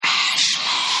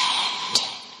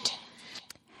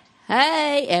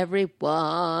Hey,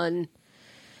 everyone.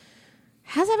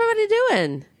 How's everybody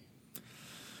doing?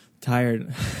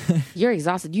 Tired. You're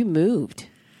exhausted. You moved.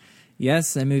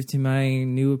 Yes, I moved to my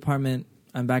new apartment.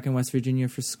 I'm back in West Virginia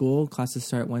for school. Classes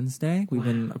start Wednesday. We've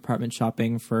been apartment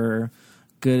shopping for a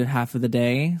good half of the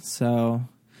day. So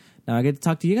now I get to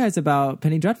talk to you guys about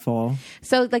Penny Dreadful.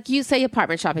 So, like you say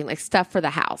apartment shopping, like stuff for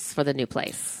the house, for the new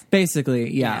place.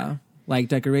 Basically, yeah. Like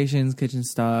decorations, kitchen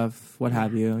stuff, what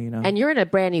have you, you know. And you're in a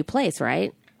brand new place,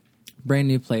 right? Brand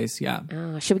new place, yeah.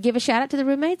 Should we give a shout out to the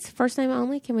roommates? First name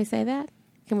only? Can we say that?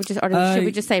 Can we just, or should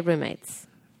we just say roommates?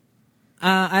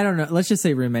 I don't know. Let's just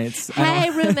say roommates.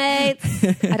 Hey, roommates.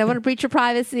 I don't want to breach your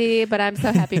privacy, but I'm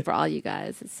so happy for all you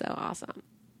guys. It's so awesome.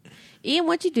 Ian,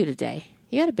 what'd you do today?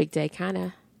 You had a big day, kind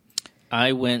of.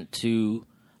 I went to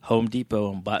Home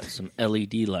Depot and bought some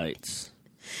LED lights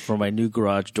for my new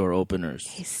garage door openers.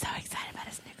 He's so excited about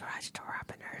his new garage door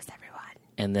openers, everyone.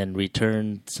 And then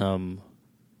returned some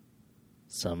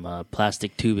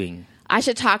plastic tubing. I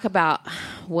should talk about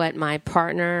what my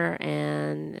partner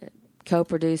and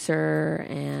co-producer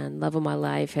and love of my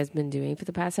life has been doing for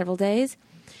the past several days.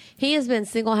 He has been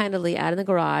single-handedly out in the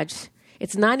garage.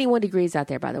 It's 91 degrees out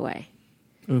there, by the way.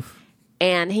 Oof.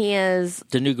 And he is...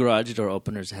 The new garage door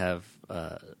openers have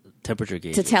temperature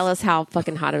gauges. To tell us how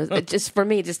fucking hot it was. Just for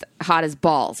me, just hot as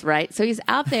balls, right? So he's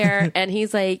out there and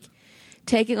he's like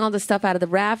taking all the stuff out of the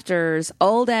rafters,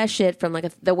 old-ass shit from like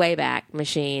the Wayback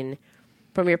Machine,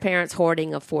 from your parents'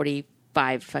 hoarding of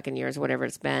 45 fucking years, whatever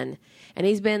it's been. And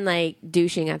he's been like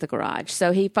douching at the garage.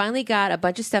 So he finally got a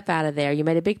bunch of stuff out of there. You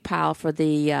made a big pile for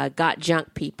the Got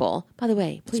Junk people. By the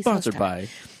way, please sponsored by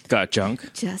Got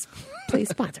Junk. Just please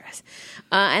sponsor us.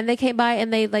 And they came by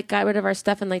and they like got rid of our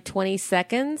stuff in like 20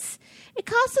 seconds. It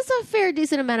cost us a fair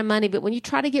decent amount of money, but when you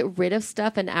try to get rid of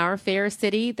stuff in our fair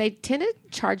city, they tend to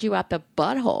charge you out the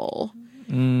butthole.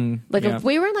 If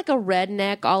we were in like a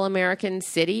redneck all-American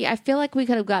city, I feel like we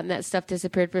could have gotten that stuff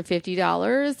disappeared for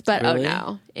 $50. But Really? oh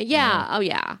no. Yeah. Oh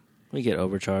yeah. We get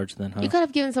overcharged then, huh? You could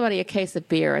have given somebody a case of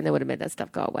beer and they would have made that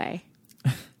stuff go away.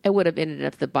 It would have ended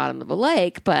up at the bottom of a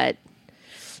lake, but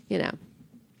you know.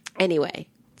 Anyway,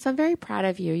 so I'm very proud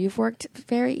of you. You've worked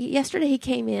yesterday he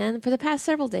came in for the past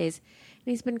several days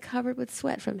and he's been covered with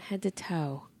sweat from head to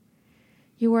toe.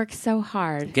 You work so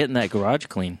hard. Getting that garage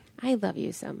clean. I love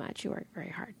you so much. You work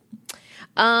very hard.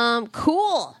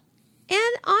 Cool.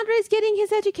 And Andre's getting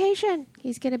his education.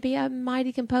 He's going to be a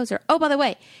mighty composer. Oh, by the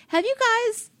way, have you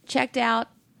guys checked out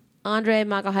Andre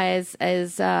Magalhaes'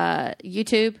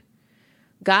 YouTube?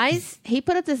 Guys, he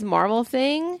put up this Marvel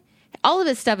thing. All of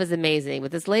his stuff is amazing, but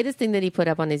this latest thing that he put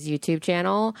up on his YouTube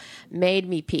channel made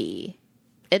me pee.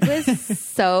 It was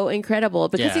so incredible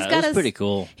because he's got us pretty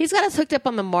cool. He's got us hooked up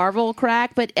on the Marvel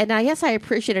crack, and I guess I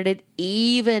appreciated it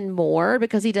even more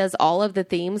because he does all of the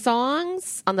theme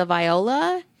songs on the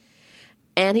viola,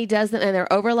 and he does them, and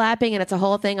they're overlapping, and it's a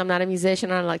whole thing. I'm not a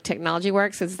musician. I don't know like technology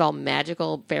works, so it's all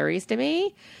magical fairies to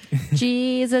me.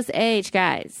 Jesus H,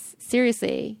 guys,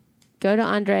 seriously, go to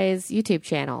Andre's YouTube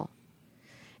channel,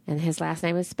 and his last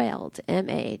name is spelled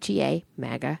M-A-G-A,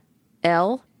 MAGA,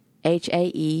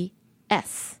 L-H-A-E.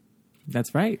 S.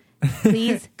 That's right.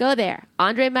 Please go there.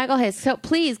 Andre Magalhaes. So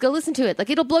please go listen to it. Like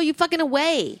it'll blow you fucking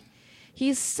away.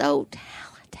 He's so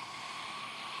talented.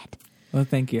 Well,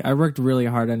 thank you. I worked really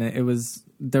hard on it.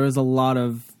 There was a lot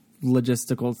of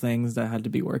logistical things that had to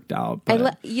be worked out.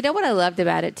 But you know what I loved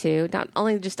about it too? Not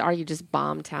only just are you just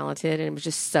bomb talented and it was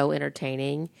just so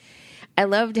entertaining. I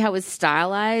loved how it was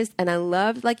stylized, and I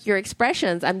loved like your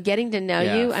expressions. I'm getting to know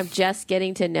you. I'm just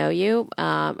getting to know you,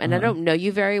 and I don't know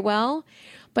you very well,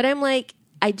 but I'm like,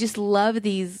 I just love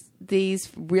these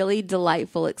really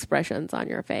delightful expressions on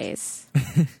your face.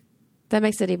 That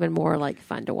makes it even more like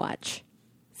fun to watch.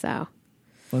 So,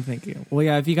 well, thank you. Well,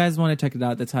 yeah, if you guys want to check it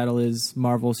out, the title is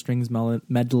Marvel Strings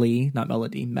Medley, not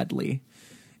Melody, Medley,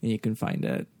 and you can find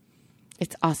it.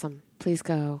 It's awesome. Please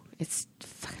go. It's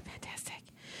fucking fantastic.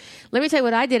 Let me tell you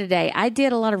what I did today. I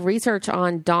did a lot of research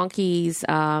on donkeys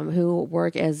who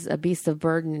work as a beast of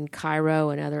burden in Cairo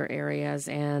and other areas.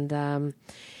 And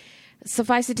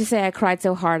suffice it to say, I cried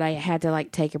so hard I had to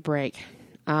like take a break.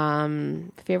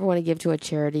 If you ever want to give to a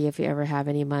charity, if you ever have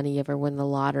any money, you ever win the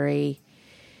lottery,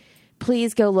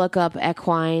 please go look up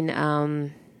equine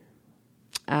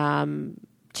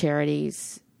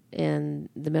charities in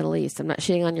the Middle East. I'm not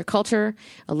shitting on your culture.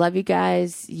 I love you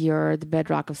guys. You're the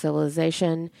bedrock of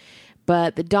civilization.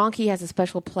 But the donkey has a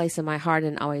special place in my heart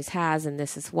and always has, and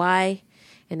this is why.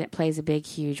 And it plays a big,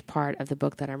 huge part of the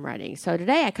book that I'm writing. So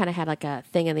today I kind of had like a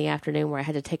thing in the afternoon where I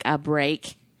had to take a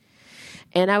break.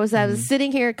 And I was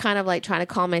sitting here kind of like trying to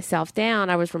calm myself down.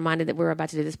 I was reminded that we were about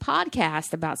to do this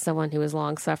podcast about someone who was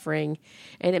long suffering,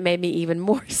 and it made me even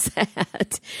more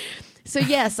sad. So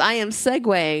yes, I am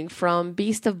segueing from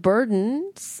Beast of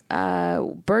Burdens,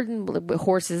 burden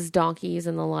horses, donkeys,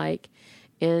 and the like,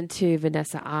 into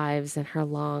Vanessa Ives and her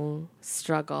long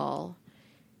struggle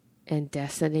and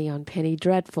destiny on Penny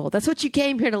Dreadful. That's what you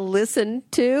came here to listen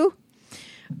to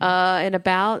and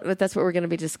about, but that's what we're going to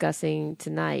be discussing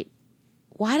tonight.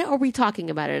 Why are we talking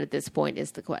about it at this point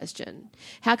is the question.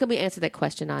 How can we answer that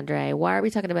question, Andre? Why are we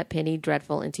talking about Penny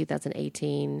Dreadful in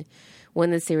 2018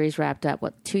 when the series wrapped up,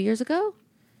 2 years ago?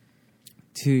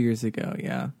 2 years ago,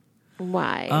 yeah.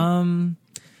 Why?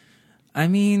 I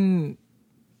mean,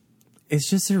 it's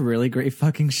just a really great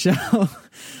fucking show.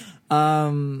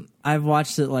 I've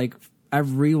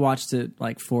rewatched it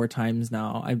like 4 times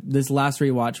now. This last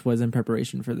rewatch was in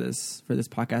preparation for this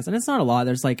podcast, and it's not a lot.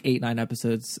 There's like 8-9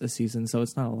 episodes a season, so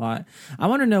it's not a lot. I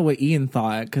want to know what Ian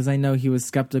thought, because I know he was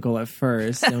skeptical at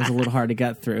first. And it was a little hard to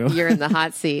get through. You're in the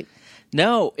hot seat.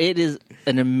 No, it is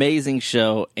an amazing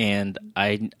show, and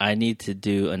I need to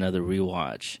do another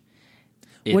rewatch.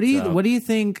 What do you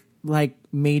think like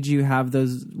made you have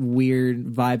those weird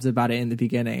vibes about it in the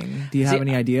beginning? Do you have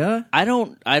any idea? I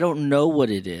don't know what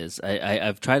it is.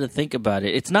 I've tried to think about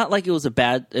it. It's not like it was a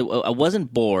bad. I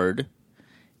wasn't bored,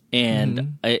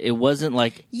 and it wasn't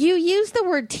like you used the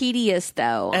word tedious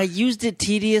though. I used it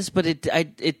tedious, but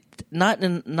it not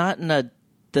in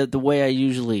the way I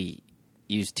usually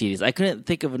use tedious. I couldn't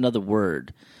think of another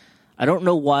word. I don't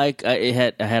know why I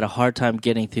had a hard time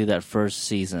getting through that first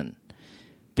season,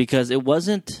 because it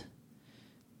wasn't.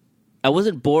 I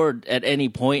wasn't bored at any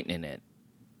point in it.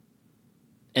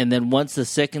 And then once the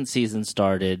second season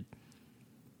started,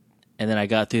 and then I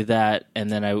got through that, and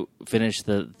then I finished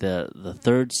the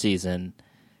third season,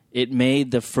 it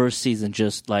made the first season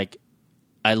just like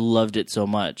I loved it so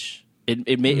much.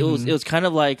 It was kind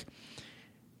of like,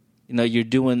 you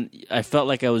know, I felt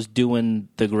like I was doing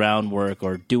the groundwork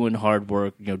or doing hard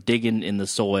work, you know, digging in the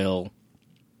soil.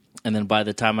 And then by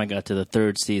the time I got to the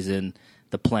third season,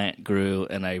 the plant grew,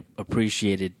 and I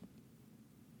appreciated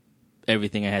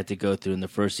everything I had to go through in the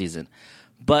first season.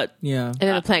 But yeah, and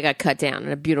then the plant got cut down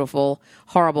in a beautiful,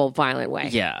 horrible, violent way.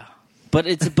 Yeah, but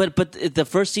the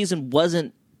first season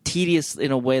wasn't tedious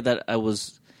in a way that I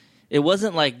was. It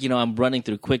wasn't like, you know, I'm running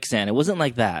through quicksand. It wasn't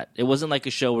like that. It wasn't like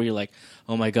a show where you're like,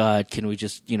 oh my God, can we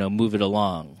just, you know, move it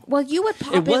along? Well, you would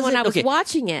pop in when I was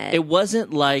watching it. It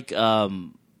wasn't like, you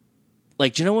know,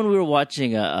 when we were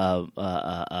watching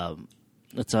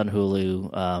it's on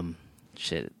Hulu.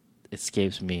 Shit, it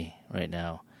escapes me right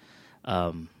now.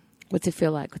 What's it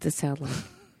feel like? What's it sound like?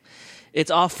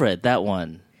 It's Offred, that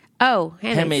one. Oh,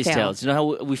 Handmaid's Tale. You know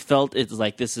how we felt it's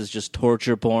like this is just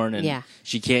torture porn, and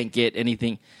she can't get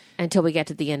anything until we get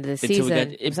to the end of the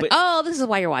season. It's like, oh, this is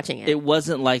why you're watching it. It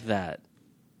wasn't like that,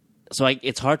 so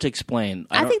it's hard to explain.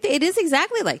 I think it is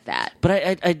exactly like that.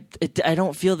 But I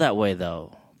don't feel that way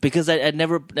though. Because I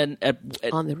never on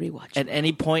the rewatch at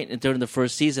any point during the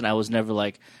first season, I was never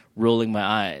like rolling my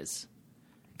eyes,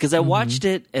 because I watched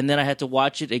it and then I had to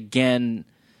watch it again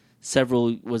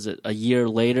a year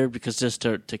later, because just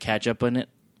to catch up on it,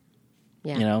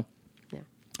 you know. Yeah.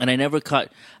 And I never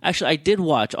caught. Actually, I did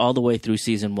watch all the way through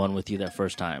season 1 with you that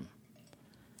first time.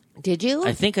 Did you?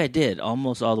 I think I did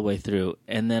almost all the way through,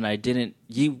 and then I didn't.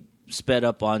 You sped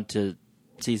up onto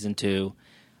season 2.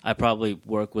 I probably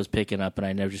work was picking up, and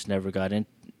I never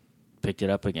picked it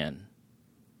up again.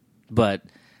 But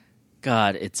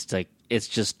God, it's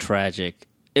just tragic.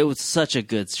 It was such a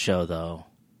good show, though.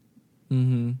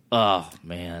 Mm-hmm. Oh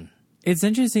man, it's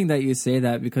interesting that you say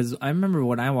that, because I remember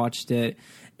when I watched it.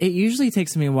 It usually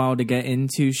takes me a while to get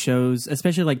into shows,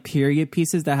 especially like period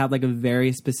pieces that have like a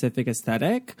very specific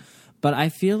aesthetic. But I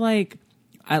feel like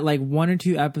at like 1 or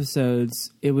 2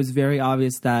 episodes, it was very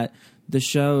obvious that the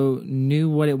show knew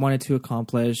what it wanted to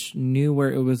accomplish, knew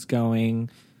where it was going,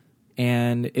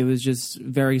 and it was just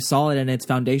very solid in its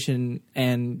foundation.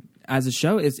 And as a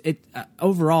show,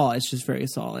 overall, it's just very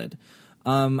solid.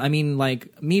 I mean,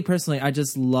 like me personally, I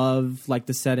just love like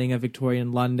the setting of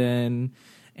Victorian London,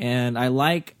 and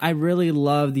I really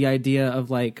love the idea of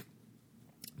like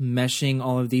meshing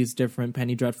all of these different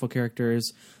Penny Dreadful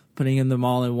characters, putting them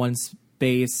all in one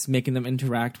space, making them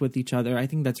interact with each other. I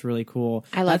think that's really cool.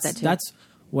 I love that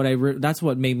too. That's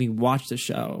what made me watch the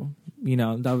show. You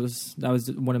know, that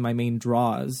was one of my main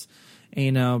draws. And,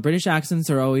 you know, British accents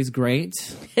are always great.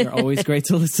 They're always great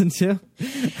to listen to.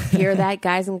 Hear that,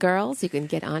 guys and girls? You can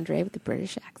get Andre with the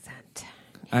British accent.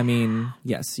 I mean,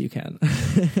 yes, you can.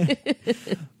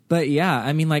 But yeah,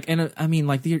 I mean, like,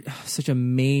 they're such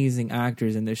amazing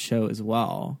actors in this show as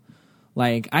well.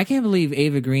 Like, I can't believe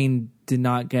Ava Green did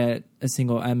not get a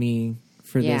single Emmy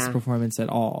for this Yeah. performance at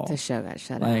all. The show got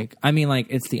shut Like, I mean, like,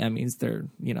 it's the Emmys. They're,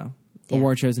 Yeah.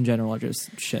 award shows in general are just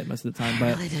shit most of the time. I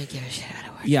But really don't give a shit about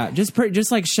awards. yeah,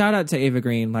 just like shout out to Ava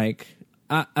Green. Like,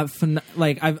 I've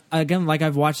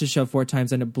watched the show 4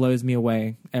 times and it blows me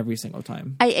away every single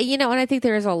time. And I think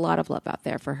there is a lot of love out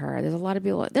there for her. There's a lot of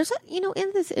people.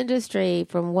 In this industry,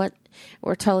 from what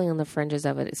we're totally on the fringes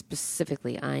of it,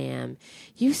 specifically I am,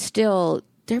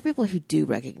 there are people who do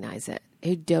recognize it,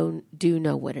 who do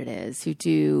know what it is, who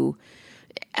do.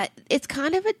 It's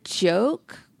kind of a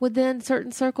joke within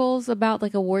certain circles about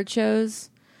like award shows.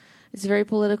 It's very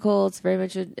political. It's very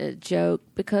much a joke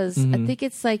because I think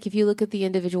it's like if you look at the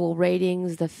individual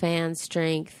ratings, the fan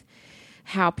strength,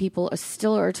 how people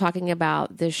are talking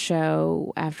about this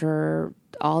show after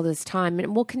all this time,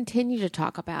 and we'll continue to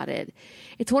talk about it.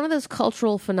 It's one of those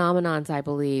cultural phenomenons, I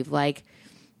believe, like,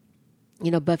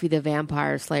 Buffy the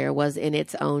Vampire Slayer was in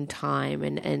its own time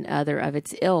and other of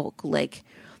its ilk, like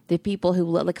the people who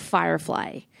like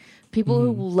Firefly, people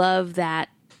who love that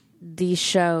these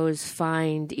shows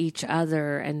find each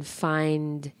other and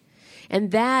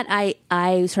that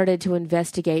I started to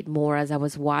investigate more as I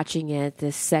was watching it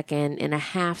this second and a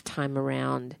half time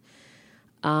around.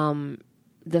 The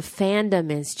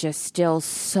fandom is just still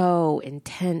so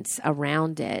intense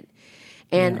around it.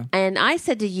 And I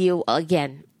said to you,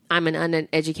 again, I'm an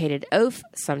uneducated oaf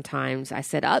sometimes. I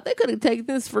said, they could have taken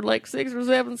this for like 6 or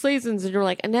 7 seasons. And you're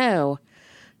like, no,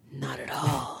 not at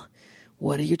all.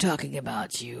 What are you talking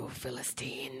about, you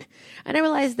Philistine? And I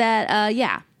realized that,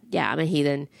 I'm a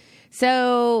heathen.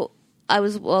 So I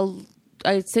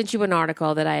sent you an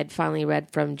article that I had finally read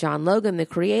from John Logan, the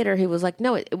creator, who was like,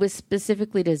 no, it was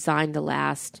specifically designed to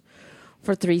last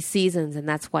for 3 seasons. And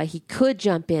that's why he could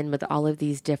jump in with all of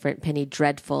these different Penny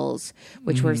Dreadfuls,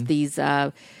 which were these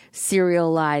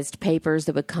serialized papers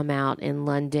that would come out in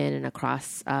London and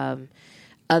across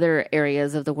other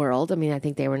areas of the world. I mean, I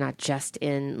think they were not just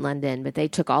in London, but they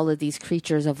took all of these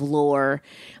creatures of lore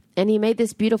and he made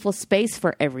this beautiful space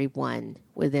for everyone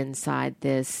within inside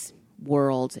this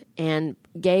world and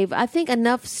gave, I think,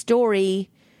 enough story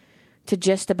to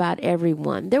just about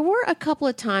everyone. There were a couple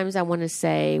of times I want to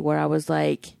say where I was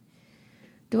like,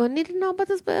 do I need to know about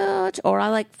this bitch? Or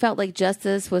I felt like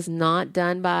justice was not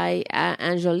done by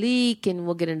Angelique, and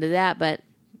we'll get into that. But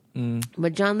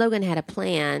John Logan had a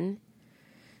plan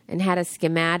and had a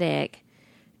schematic.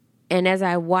 And as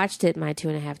I watched it my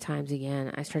 2.5 times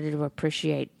again, I started to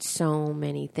appreciate so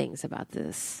many things about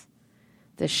this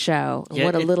show and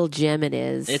what a little gem it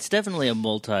is. It's definitely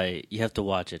you have to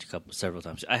watch it several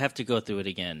times. I have to go through it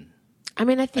again. I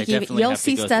mean, I think you'll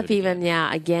see stuff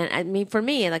again. I mean, for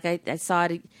me, like I saw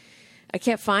it, I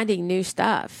kept finding new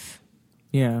stuff.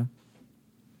 Yeah.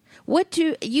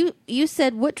 You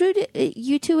said what drew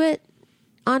you to it,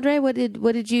 Andre? What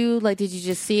did you like? Did you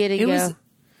just see it and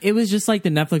It was just like the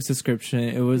Netflix description.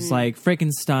 It was like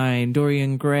Frankenstein,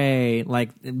 Dorian Gray,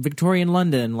 like Victorian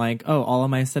London, like, all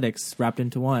of my aesthetics wrapped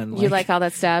into one. You like all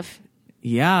that stuff?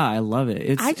 Yeah, I love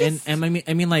it.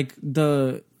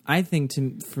 I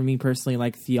think for me personally,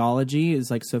 like theology is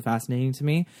like so fascinating to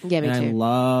me. Yeah, me and too. I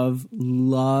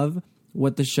love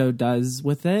what the show does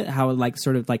with it, how it like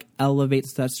sort of like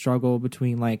elevates that struggle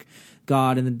between like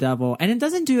God and the devil. And it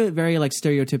doesn't do it very like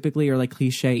stereotypically or like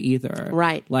cliche either.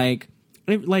 Right. Like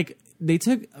they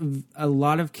took a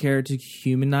lot of care to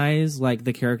humanize like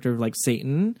the character of like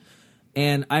Satan,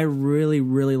 and I really,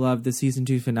 really love the season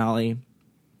 2 finale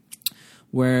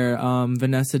where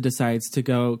Vanessa decides to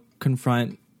go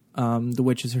confront the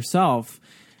witches herself,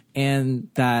 and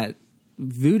that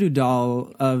voodoo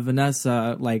doll of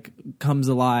Vanessa like comes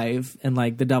alive and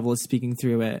like the devil is speaking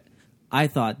through it. I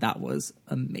thought that was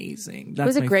amazing.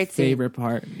 That's it was a great favorite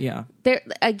part. Yeah. There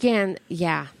again,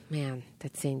 yeah, man,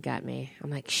 that scene got me. I'm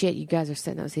like, shit, you guys are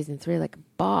setting up season 3 like a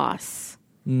boss.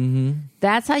 Mm-hmm.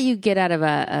 That's how you get out of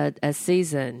a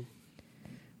season.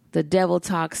 The devil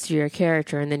talks to your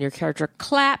character, and then your character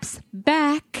claps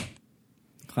back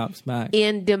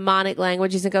in demonic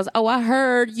languages and goes, "Oh, I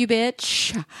heard you,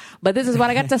 bitch, but this is what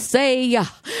I got to say,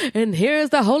 and here's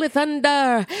the holy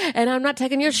thunder, and I'm not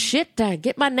taking your shit.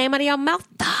 Get my name out of your mouth."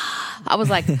 I was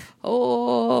like,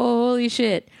 holy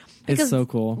shit. Because it's so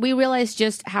cool. We realized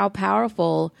just how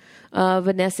powerful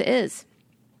Vanessa is.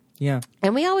 Yeah.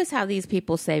 And we always have these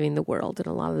people saving the world in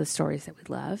a lot of the stories that we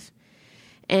love.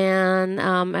 And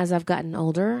as I've gotten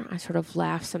older, I sort of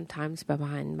laugh sometimes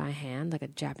behind my hand like a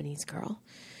Japanese girl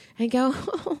and go,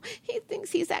 "Oh, he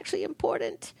thinks he's actually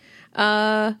important."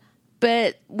 But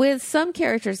with some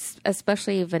characters,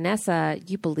 especially Vanessa,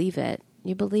 you believe it.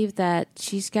 You believe that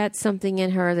she's got something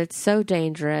in her that's so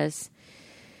dangerous.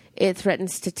 it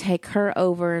threatens to take her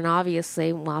over, and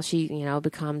obviously, while she,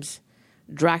 becomes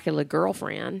Dracula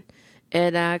girlfriend,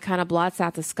 it kind of blots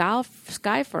out the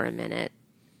sky for a minute.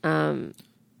 I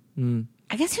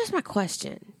guess here's my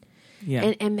question.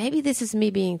 Yeah. And maybe this is me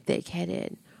being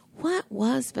thick-headed. What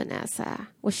was Vanessa?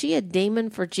 Was she a demon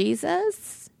for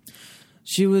Jesus?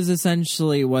 She was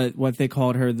essentially what they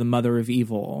called her, the mother of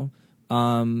evil.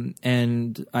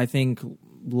 And I think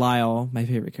Lyle, my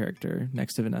favorite character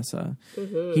next to Vanessa,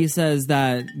 he says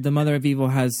that the mother of evil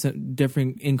has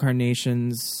different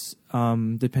incarnations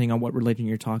depending on what religion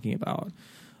you're talking about.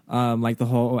 Like the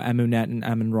whole Amunet and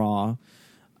Amun-Ra.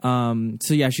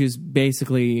 So yeah, she was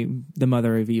basically the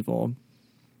mother of evil.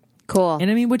 Cool.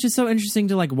 And I mean, which is so interesting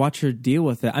to like watch her deal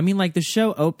with it. I mean, like the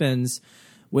show opens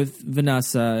with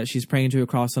Vanessa, she's praying to a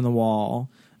cross on the wall,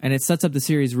 and it sets up the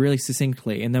series really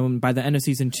succinctly. And then by the end of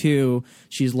season 2,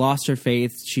 she's lost her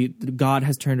faith. God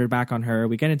has turned her back on her.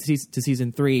 We get into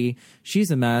season 3.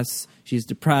 She's a mess. She's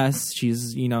depressed.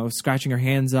 She's, scratching her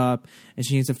hands up, and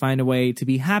she needs to find a way to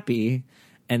be happy.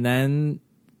 And then,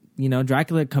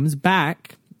 Dracula comes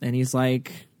back, and he's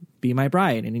like, "Be my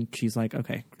bride," and she's like,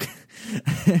 "Okay."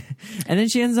 And then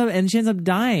she ends up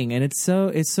dying, and it's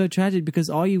so tragic because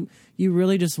all you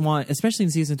really just want, especially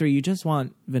in season 3, you just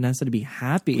want Vanessa to be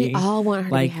happy. We all want her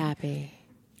to be happy.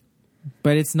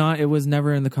 But it was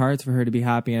never in the cards for her to be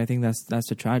happy, and I think that's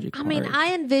the tragic part. I mean,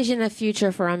 I envision a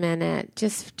future for a minute.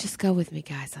 Just go with me,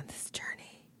 guys, on this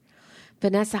journey.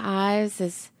 Vanessa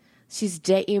Ives she's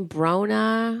dating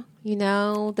Brona.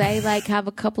 They like have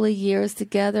a couple of years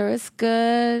together. It's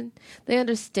good. They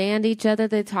understand each other.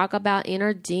 They talk about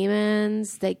inner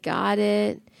demons. They got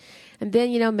it. And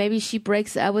then, maybe she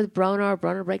breaks up with Brona, or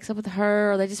Brona breaks up with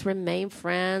her, or they just remain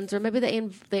friends, or maybe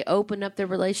they open up their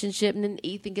relationship, and then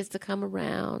Ethan gets to come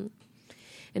around,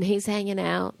 and he's hanging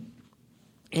out,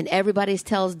 and everybody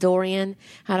tells Dorian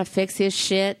how to fix his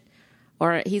shit,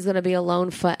 or he's going to be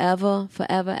alone forever,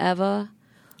 ever.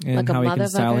 And like how a he can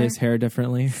style his hair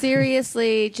differently.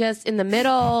 Seriously, just in the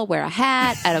middle, wear a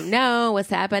hat. I don't know what's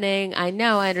happening. I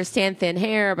understand thin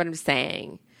hair, but I'm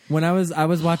saying. When I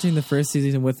was watching the first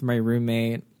season with my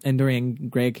roommate, and Dorian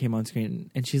Gray came on screen,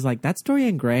 and she's like, "That's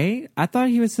Dorian Gray? I thought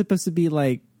he was supposed to be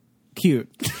like cute."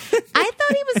 I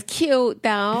thought he was cute, though.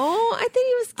 I think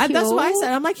he was cute. That's what I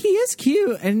said. I'm like, he is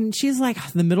cute, and she's like,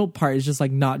 the middle part is just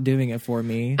like not doing it for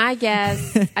me. I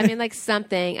guess. I mean, like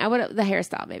something. I would the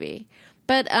hairstyle maybe.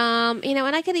 But,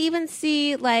 and I could even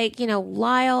see, like,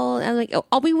 Lyle, and like,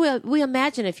 we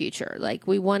imagine a future. Like,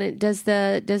 we want it, does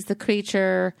the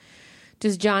creature,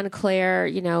 does John Clare,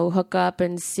 hook up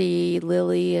and see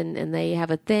Lily and they have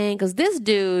a thing? Because this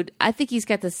dude, I think he's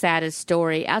got the saddest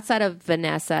story. Outside of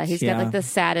Vanessa, he's got, like, the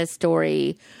saddest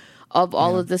story of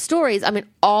all of the stories. I mean,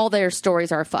 all their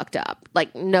stories are fucked up.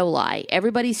 Like, no lie.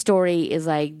 Everybody's story is,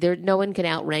 like, no one can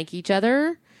outrank each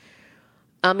other.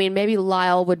 I mean, maybe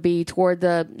Lyle would be toward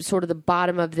the sort of the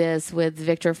bottom of this with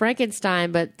Victor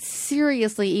Frankenstein, but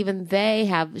seriously, even they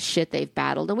have shit they've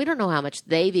battled, and we don't know how much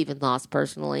they've even lost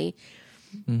personally.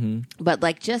 Mm-hmm. But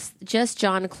like just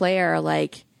John Clare,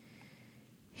 like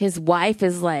his wife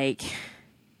is like,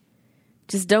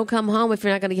 just don't come home if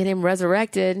you're not going to get him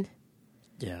resurrected.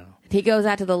 Yeah. He goes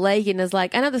out to the lake and is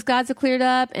like, I know the skies have cleared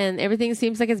up and everything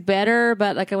seems like it's better,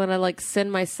 but like I want to like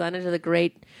send my son into the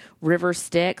great river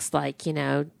Styx, like,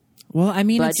 Well, I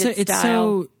mean, it's style.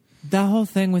 so the whole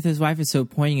thing with his wife is so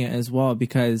poignant as well,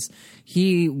 because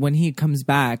when he comes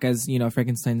back as,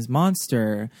 Frankenstein's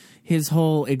monster, his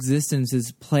whole existence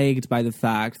is plagued by the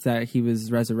fact that he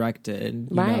was resurrected,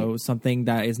 something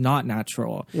that is not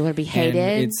natural. You want to be hated.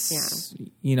 And it's,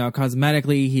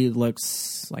 cosmetically, he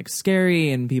looks like scary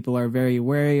and people are very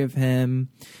wary of him.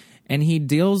 And he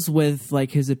deals with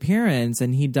like his appearance,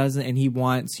 and he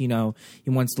wants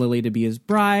Lily to be his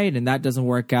bride, and that doesn't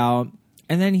work out.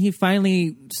 And then he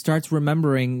finally starts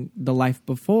remembering the life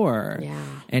before. Yeah.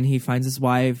 And he finds his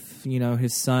wife,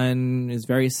 his son is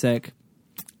very sick.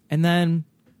 And then,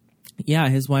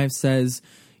 his wife says,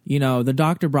 the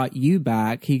doctor brought you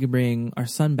back. He could bring our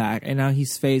son back. And now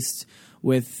he's faced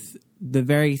with the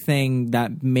very thing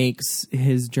that makes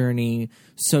his journey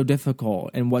so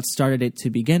difficult and what started it to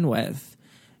begin with.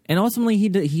 And ultimately,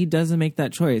 he doesn't make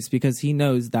that choice because he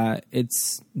knows that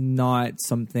it's not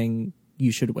something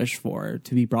you should wish for,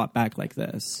 to be brought back like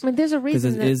this. I mean, there's a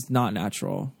reason because it is not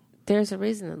natural. There's a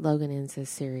reason that Logan ends his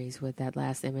series with that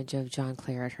last image of John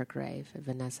Clare at her grave, at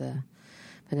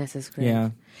Vanessa's grave. Yeah.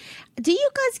 Do you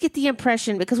guys get the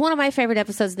impression, because one of my favorite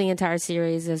episodes of the entire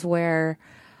series is where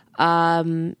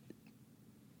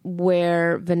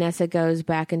Vanessa goes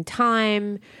back in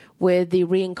time with the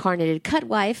reincarnated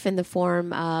Cutwife in the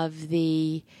form of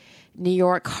the New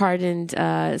York hardened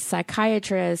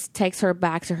psychiatrist takes her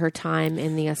back to her time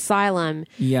in the asylum.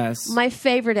 Yes. My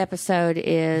favorite episode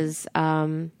is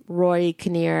Rory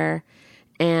Kinnear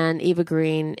and Eva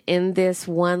Green in this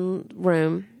one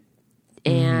room.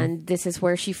 And this is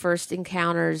where she first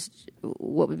encounters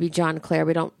what would be John Clare.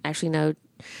 We don't actually know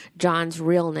John's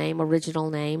real name,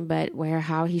 original name, but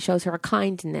how he shows her a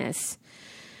kindness.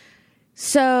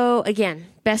 So, again,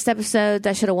 best episode.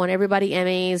 That should have won everybody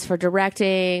Emmys for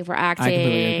directing, for acting. I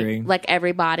completely agree. Like,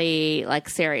 everybody, like,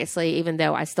 seriously, even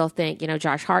though I still think,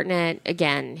 Josh Hartnett,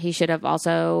 again, he should have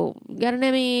also got an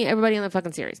Emmy. Everybody in the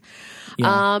fucking series.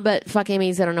 Yeah. But fuck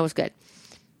Emmys, I don't know what's good.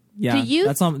 Yeah. Do you...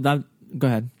 That's not... Go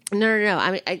ahead. No.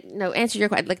 I mean, no. Answer your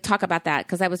question. Like, talk about that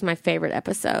because that was my favorite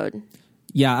episode.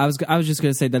 Yeah, I was just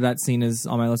gonna say that scene is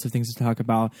on my list of things to talk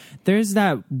about. There's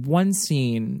that one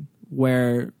scene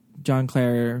where John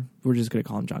Clare, we're just gonna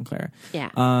call him John Clare. Yeah.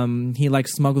 He like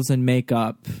smuggles in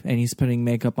makeup and he's putting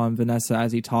makeup on Vanessa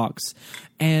as he talks.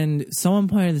 And someone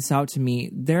pointed this out to me.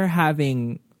 They're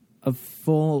having a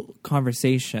full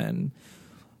conversation,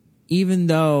 even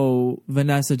though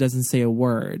Vanessa doesn't say a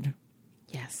word.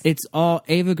 Yes. It's all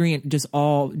Ava Green just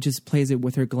plays it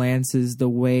with her glances, the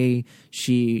way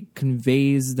she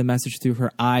conveys the message through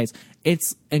her eyes.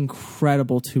 It's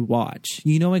incredible to watch.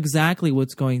 You know exactly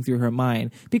what's going through her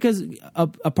mind because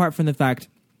apart from the fact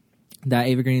that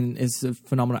Ava Green is a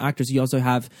phenomenal actress, you also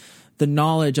have the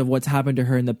knowledge of what's happened to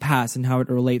her in the past and how it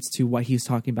relates to what he's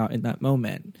talking about in that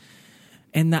moment.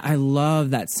 And I love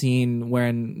that scene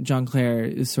when John Clare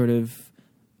is sort of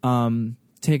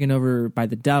taken over by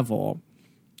the devil.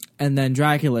 And then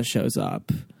Dracula shows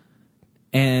up,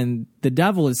 and the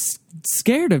devil is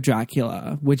scared of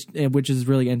Dracula, which is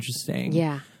really interesting.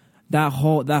 Yeah, that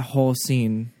whole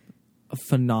scene,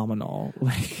 phenomenal.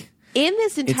 Like in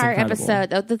this entire incredible.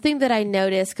 episode, the thing that I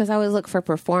noticed because I always look for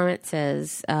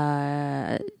performances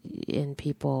in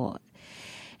people,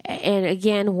 and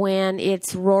again when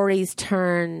it's Rory's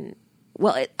turn.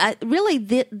 Well,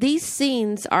 these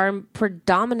scenes are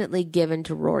predominantly given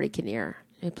to Rory Kinnear,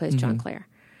 who plays John Clare.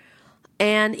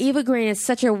 And Eva Green is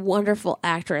such a wonderful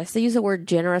actress. They use the word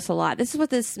generous a lot. This is what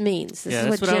this means.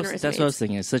 That's what I was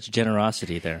thinking. It's such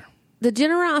generosity there. The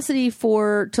generosity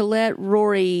to let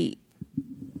Rory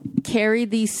carry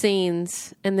these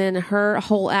scenes, and then her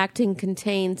whole acting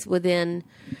contains within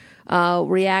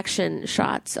reaction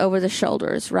shots over the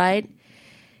shoulders, right?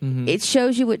 Mm-hmm. It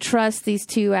shows you what trust these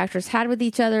two actors had with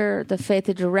each other, the faith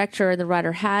the director and the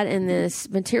writer had in this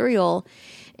material.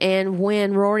 And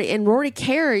when Rory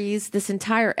carries this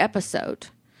entire episode,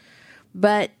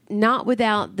 but not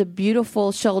without the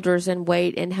beautiful shoulders and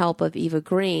weight and help of Eva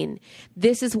Green.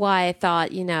 This is why I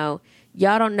thought, y'all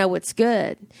don't know what's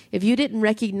good. If you didn't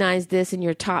recognize this in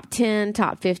your top 10,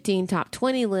 top 15, top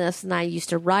 20 list, and I used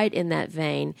to write in that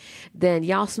vein, then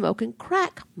y'all smoking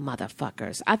crack,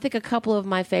 motherfuckers. I think a couple of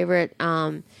my favorite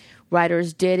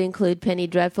writers did include Penny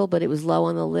Dreadful, but it was low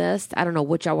on the list. I don't know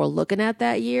what y'all were looking at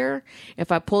that year.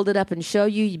 If I pulled it up and show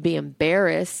you, you'd be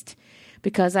embarrassed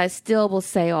because I still will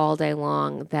say all day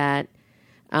long that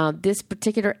this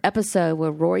particular episode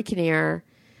where Rory Kinnear,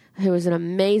 who is an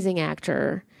amazing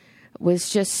actor, was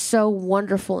just so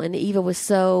wonderful, and Eva was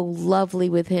so lovely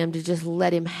with him to just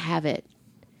let him have it.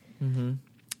 Mm-hmm.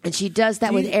 And she does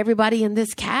that with everybody in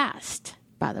this cast.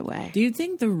 By the way, do you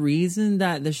think the reason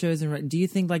that the show isn't? Do you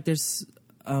think like there's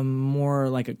more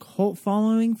like a cult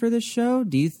following for this show?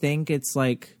 Do you think it's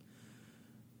like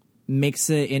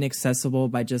makes it inaccessible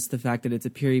by just the fact that it's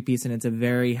a period piece and it's a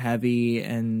very heavy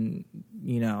and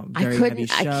very heavy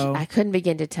show? I couldn't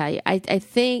begin to tell you. I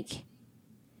think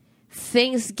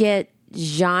things get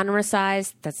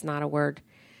genre-sized. That's not a word.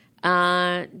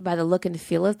 By the look and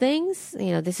feel of things,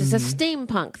 this is a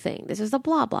steampunk thing. This is a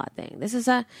blah blah thing. This is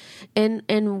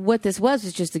and what this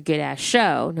was just a good ass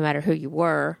show. No matter who you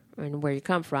were and where you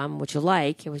come from, what you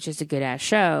like, it was just a good ass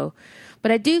show.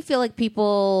 But I do feel like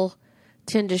people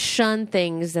tend to shun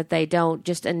things that they don't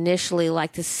just initially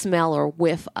like to smell or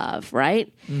whiff of,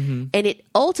 right? Mm-hmm. And it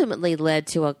ultimately led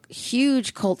to a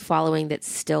huge cult following that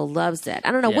still loves it.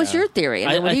 I don't know. Yeah. What's your theory?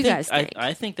 What do you guys think?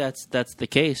 I think that's the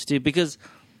case too, because.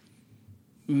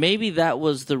 Maybe that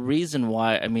was the reason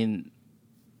why. I mean,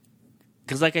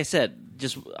 because like I said,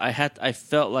 I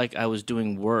felt like I was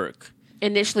doing work.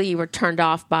 Initially, you were turned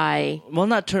off by. Well,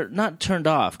 not turned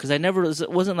off because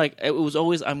it wasn't like it was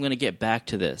always. I'm going to get back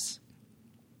to this.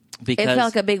 Because it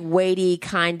felt like a big weighty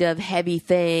kind of heavy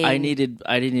thing. I needed.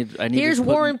 Here's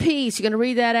War and Peace. You're going to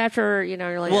read that after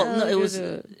you're like. Well, no,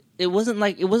 it wasn't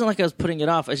like I was putting it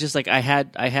off. It's just like I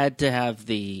had to have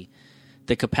the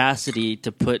capacity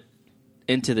to put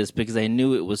into this because I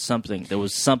knew it was something. There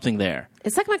was something there.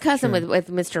 It's like my cousin with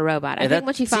Mr. Robot. I think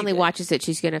when she finally watches it,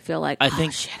 she's going to feel like, I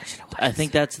shit, I should have watched this.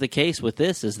 that's the case with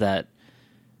this. Is that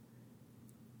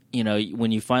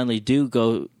when you finally do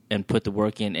go and put the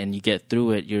work in and you get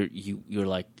through it, you're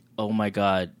like, oh my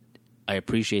God, I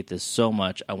appreciate this so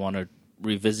much. I want to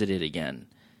revisit it again.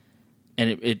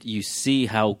 And you see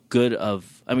how good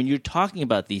of, you're talking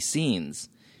about these scenes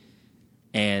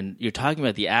and you're talking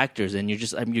about the actors and you're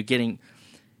just, you're getting,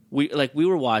 we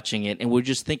were watching it and we're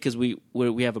just thinking, because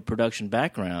we have a production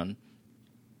background,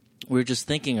 we're just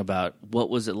thinking about what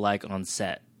was it like on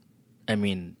set.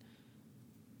 And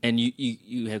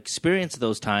you have experienced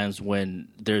those times when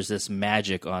there's this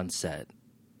magic on set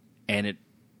and it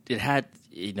had,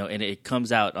 and it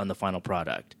comes out on the final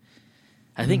product.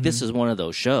 I think this is one of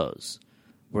those shows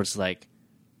where it's like,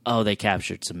 oh, they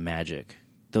captured some magic.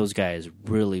 Those guys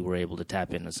really were able to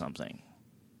tap into something.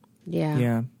 Yeah.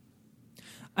 Yeah.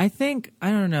 I think,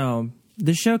 I don't know,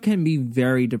 the show can be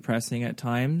very depressing at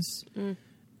times.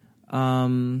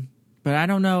 But I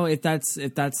don't know if that's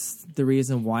the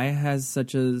reason why it has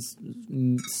such a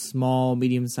small,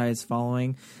 medium-sized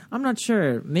following. I'm not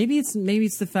sure. Maybe it's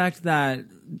the fact that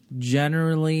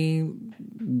generally,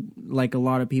 like, a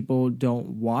lot of people don't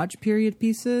watch period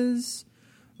pieces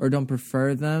or don't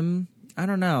prefer them. I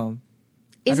don't know.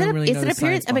 Is it a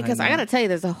period? Because I got to tell you,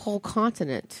 there's a whole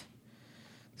continent.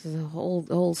 There's a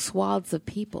whole swaths of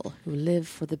people who live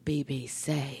for the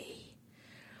BBC.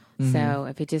 So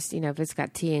if it just, if it's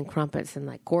got tea and crumpets and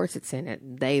like corsets in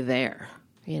it, they there.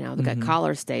 They've got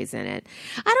collar stays in it.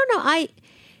 I don't know.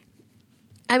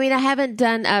 I haven't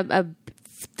done a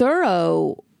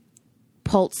thorough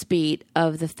pulse beat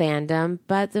of the fandom,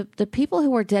 but the people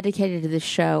who are dedicated to the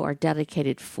show are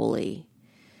dedicated fully.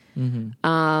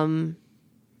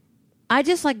 I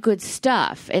just like good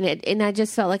stuff, and I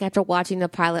just felt like after watching the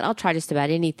pilot, I'll try just about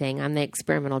anything. I'm the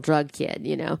experimental drug kid,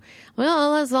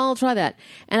 Well, I'll try that.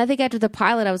 And I think after the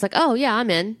pilot, I was like, oh yeah, I'm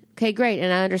in. Okay, great.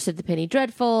 And I understood the Penny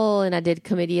Dreadful, and I did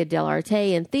Commedia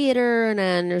dell'arte in theater, and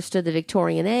I understood the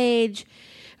Victorian age.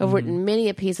 I've written many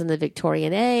a piece on the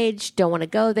Victorian age. Don't want to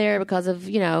go there because of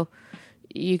you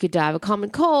could die of a common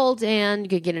cold, and you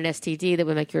could get an STD that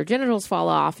would make your genitals fall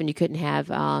off, and you couldn't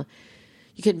have.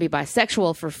 You couldn't be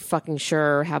bisexual for fucking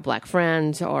sure, have black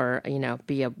friends, or,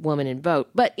 be a woman and vote.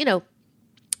 But,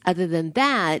 other than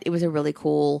that, it was a really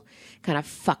cool kind of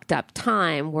fucked up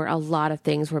time where a lot of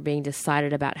things were being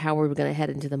decided about how we were going to head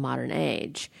into the modern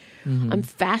age. I'm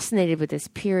fascinated with this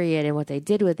period and what they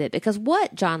did with it, because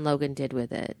what John Logan did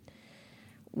with it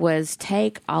was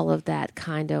take all of that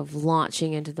kind of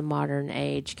launching into the modern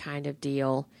age kind of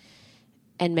deal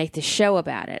and make the show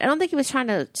about it. I don't think he was trying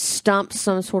to stump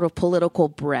some sort of political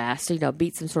breast,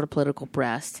 beat some sort of political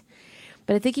breast.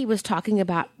 But I think he was talking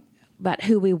about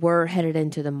who we were headed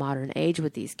into the modern age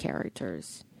with these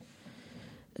characters.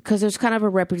 Because there's kind of a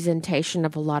representation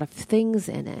of a lot of things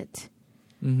in it.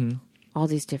 All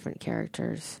these different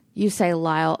characters. You say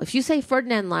Lyle. If you say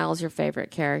Ferdinand Lyle's your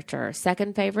favorite character,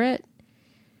 second favorite?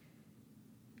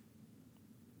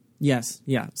 Yes.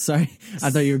 Yeah. Sorry.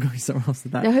 I thought you were going somewhere else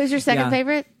with that. Now, who's your second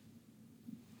favorite?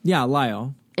 Yeah,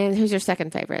 Lyle. And who's your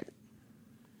second favorite?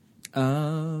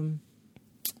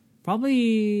 Probably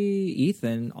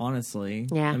Ethan, honestly.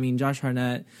 Yeah. Josh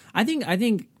Hartnett. I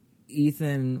think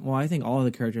Ethan, I think all of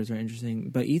the characters are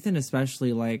interesting, but Ethan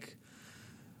especially, like,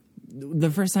 the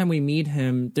first time we meet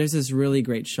him, there's this really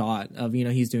great shot of,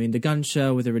 he's doing the gun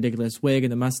show with a ridiculous wig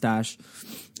and the mustache.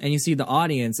 And you see the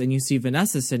audience and you see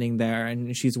Vanessa sitting there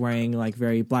and she's wearing like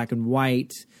very black and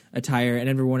white attire and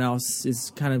everyone else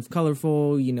is kind of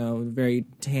colorful, very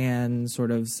tan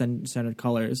sort of centered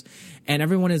colors. And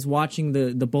everyone is watching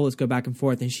the bullets go back and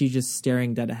forth and she's just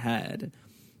staring dead ahead.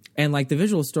 And like the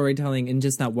visual storytelling in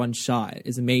just that one shot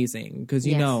is amazing because,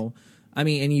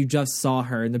 and you just saw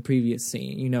her in the previous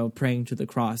scene, praying to the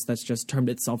cross that's just turned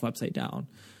itself upside down.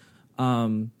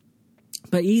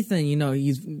 But Ethan,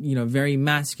 he's, very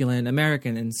masculine,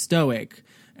 American, and stoic.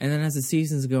 And then as the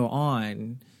seasons go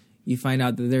on, you find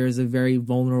out that there is a very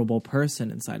vulnerable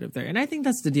person inside of there. And I think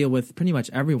that's the deal with pretty much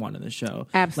everyone in the show.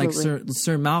 Absolutely. Like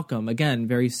Sir Malcolm, again,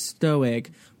 very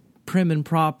stoic, prim and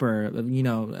proper, a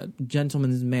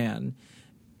gentleman's man.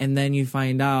 And then you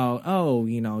find out,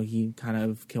 he kind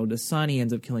of killed his son. He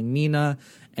ends up killing Nina.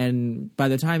 And by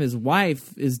the time his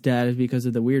wife is dead because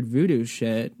of the weird voodoo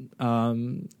shit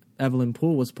Evelyn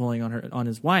Poole was pulling on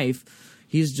his wife,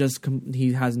 he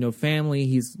has no family.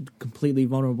 He's completely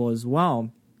vulnerable as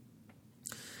well.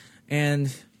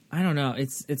 And I don't know.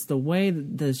 It's the way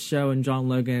that the show and John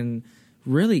Logan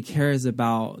really cares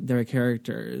about their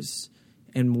characters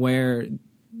and where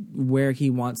where he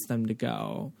wants them to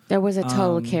go. There was a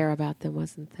total care about them,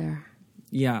 wasn't there?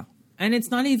 Yeah. And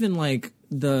it's not even like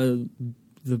the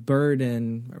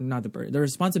burden, or not the burden, the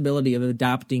responsibility of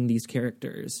adapting these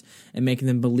characters and making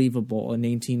them believable in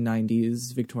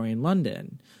 1890s Victorian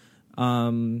London.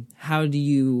 How do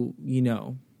you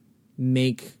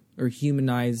make or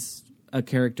humanize a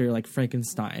character like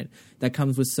Frankenstein that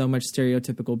comes with so much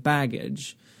stereotypical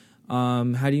baggage?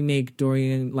 How do you make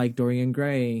Dorian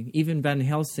Gray, even Van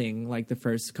Helsing, like the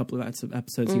first couple of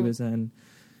episodes he was in?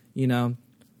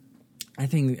 I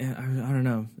think, I don't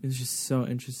know, it's just so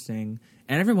interesting.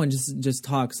 And everyone just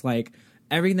talks like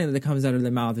everything that comes out of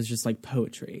their mouth is just like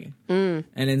poetry. And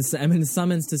in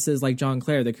some instances, like John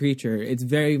Clare, the creature, it's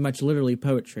very much literally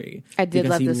poetry. I did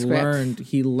love the script.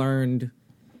 He learned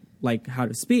like how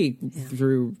to speak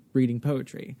through reading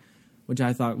poetry, which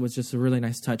I thought was just a really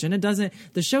nice touch. And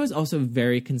the show is also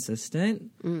very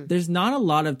consistent. There's not a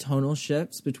lot of tonal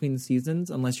shifts between the seasons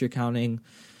unless you're counting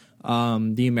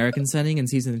the American setting in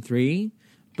season 3,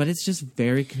 but it's just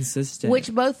very consistent.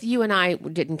 Which both you and I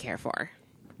didn't care for.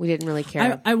 We didn't really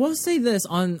care. I will say this,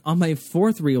 on my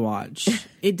 4th rewatch,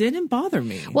 it didn't bother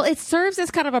me. Well, it serves as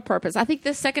kind of a purpose. I think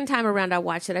the second time around I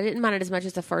watched it, I didn't mind it as much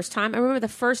as the first time. I remember the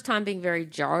first time being very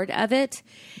jarred of it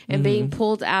and being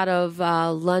pulled out of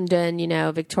London,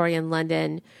 Victorian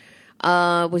London,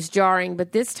 was jarring.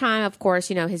 But this time, of course,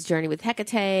 his journey with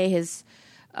Hecate, his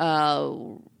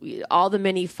all the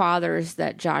many fathers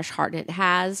that Josh Hartnett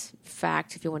has. In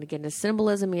fact, if you want to get into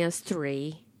symbolism, he has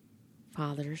 3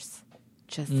 fathers.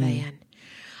 Just saying.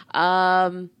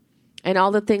 And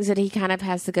all the things that he kind of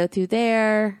has to go through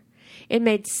there. It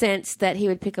made sense that he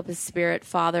would pick up his spirit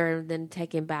father and then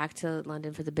take him back to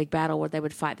London for the big battle where they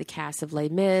would fight the cast of Les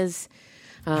Mis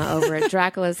over at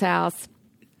Dracula's house.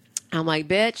 I'm like,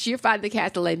 bitch, you're fighting the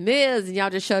cast of Les Mis, and y'all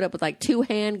just showed up with like 2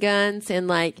 handguns. And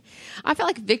like, I felt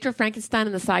like Victor Frankenstein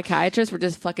and the psychiatrist were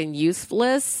just fucking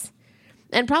useless.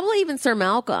 And probably even Sir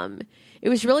Malcolm. It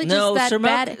was really just that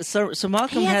bad. Sir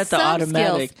Malcolm had the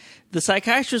automatic. Skills. The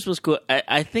psychiatrist was good.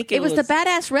 I think it was the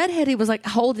badass redhead. He was like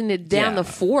holding it down the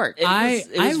fort. I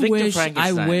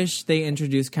wish they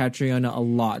introduced Catriona a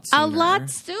lot sooner. A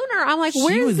lot sooner. I'm like,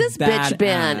 where's this bitch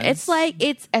been? It's like,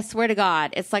 I swear to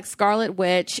God, it's like Scarlet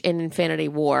Witch in Infinity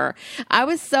War. I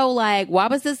was so like, why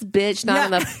was this bitch not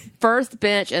on the first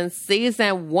bench in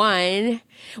season 1?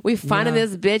 We finding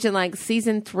this bitch in like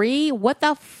season 3. What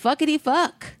the fuckity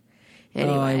fuck?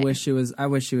 Anyway. I wish she was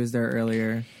there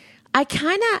earlier.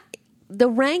 The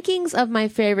rankings of my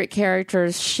favorite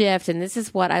characters shift, and this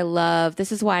is what I love.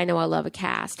 This is why I know I love a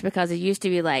cast, because it used to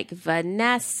be like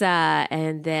Vanessa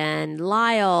and then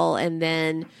Lyle and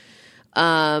then,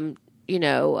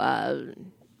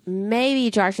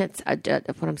 maybe Josh Hartnett's,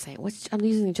 what I'm saying. I'm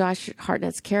using Josh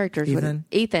Hartnett's characters.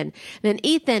 Ethan. Then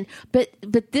Ethan. But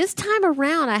this time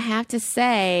around, I have to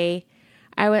say,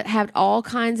 I would have all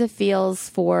kinds of feels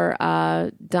for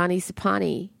Danny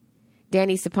Sapani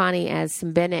as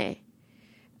Simbene.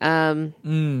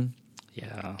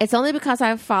 Yeah, it's only because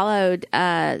I've followed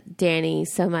Danny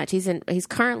so much. He's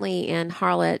currently in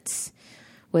Harlots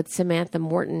with Samantha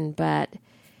Morton, but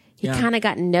he kind of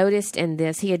got noticed in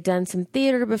this. He had done some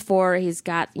theater before. He's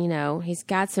got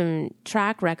some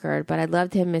track record, but I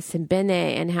loved him as Simbene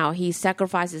and how he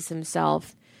sacrifices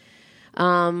himself.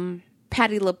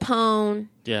 Patti LuPone.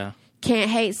 Yeah. Can't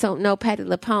hate, so no Patti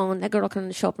LuPone. That girl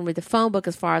can show up and read the phone book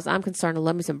as far as I'm concerned. I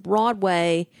love me some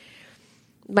Broadway.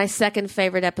 My second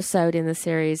favorite episode in the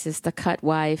series is the Cut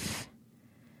Wife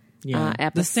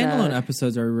episode. The standalone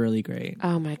episodes are really great.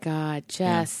 Oh, my God.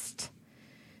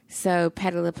 So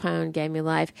Patti LuPone gave me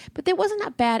life. But there wasn't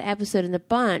a bad episode in the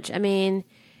bunch. I mean,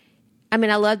 I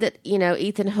love that,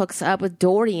 Ethan hooks up with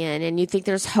Dorian, and you think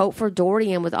there's hope for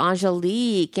Dorian with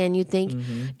Angelique, and you think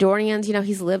Dorian's,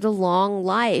 he's lived a long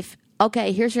life.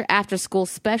 Okay, here's your after-school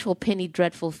special, Penny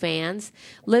Dreadful fans.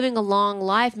 Living a long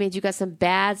life means you got some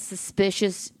bad,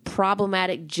 suspicious,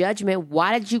 problematic judgment.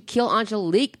 Why did you kill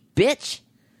Angelique, bitch?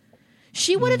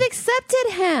 She would have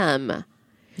accepted him.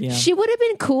 Yeah. She would have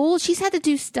been cool. She's had to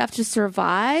do stuff to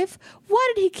survive.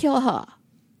 Why did he kill her?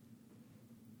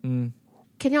 Can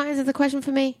y'all answer the question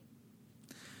for me?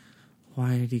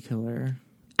 Why did he kill her?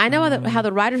 I know how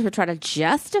the writers would try to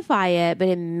justify it, but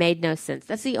it made no sense.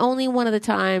 That's the only one of the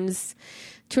times,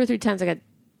 2 or 3 times I got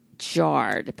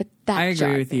jarred. But I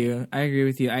agree with you.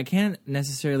 I can't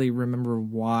necessarily remember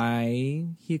why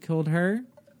he killed her.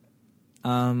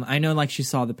 I know, like, she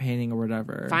saw the painting or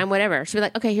whatever. Fine, whatever. She'd be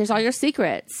like, okay, here's all your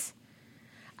secrets.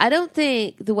 I don't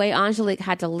think the way Angelique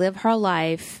had to live her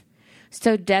life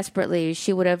so desperately,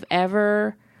 she would have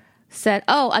ever said,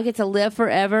 oh, I get to live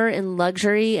forever in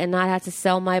luxury and not have to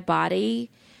sell my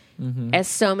body. as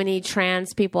so many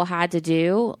trans people had to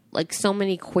do, like so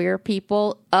many queer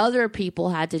people, other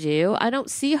people had to do. I don't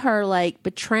see her like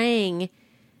betraying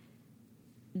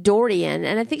Dorian,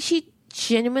 and I think she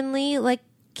genuinely like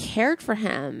cared for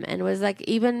him and was like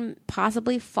even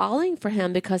possibly falling for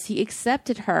him because he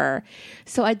accepted her.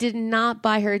 So I did not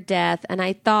buy her death, and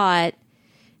I thought,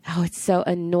 oh, it so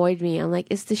annoyed me. I'm like,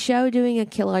 is the show doing a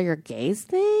kill all your gays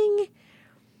thing?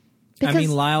 I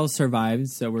mean, Lyle survived,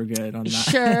 so we're good on that.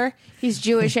 Sure, he's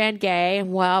Jewish and gay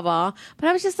and blah, blah. But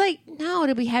I was just like, no,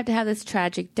 did we have to have this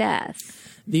tragic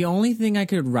death? The only thing I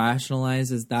could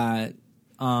rationalize is that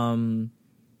in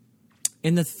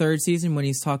the third season, when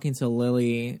he's talking to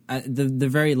Lily, the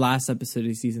very last episode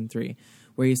of season 3,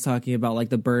 where he's talking about like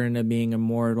the burden of being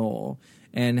immortal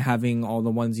and having all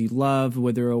the ones you love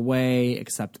wither away,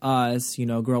 except us,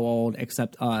 grow old,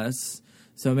 except us.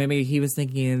 So maybe he was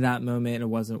thinking in that moment it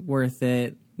wasn't worth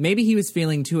it. Maybe he was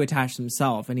feeling too attached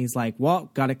himself, and he's like,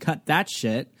 well, gotta cut that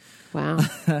shit. Wow.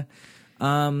 I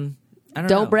don't know.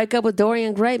 Don't break up with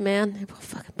Dorian Gray, man. They will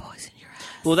fucking poison your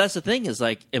ass. Well, that's the thing is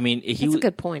like, I mean, That's a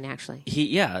good point, actually.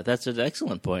 Yeah, that's an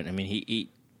excellent point. I mean,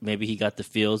 maybe he got the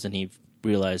feels and he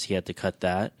realized he had to cut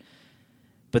that.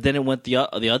 But then it went the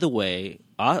other way.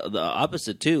 The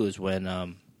opposite too is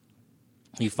when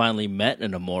he finally met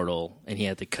an immortal and he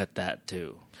had to cut that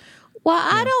too. Well,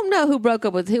 I don't know who broke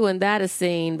up with who in that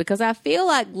scene because I feel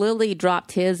like Lily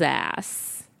dropped his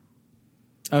ass.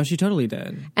 Oh, she totally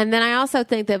did. And then I also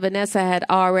think that Vanessa had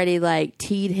already like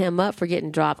teed him up for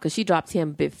getting dropped because she dropped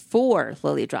him before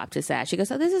Lily dropped his ass. She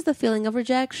goes, oh, this is the feeling of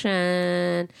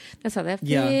rejection. That's how that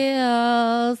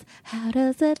feels. How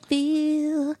does it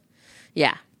feel?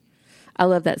 Yeah. I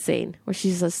love that scene where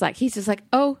he's just like,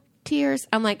 oh, tears.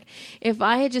 I'm like, if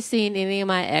I had just seen any of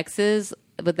my exes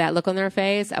with that look on their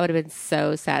face, I would have been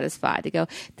so satisfied to go,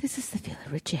 this is the feeling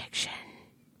of rejection,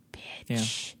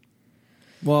 bitch. Yeah.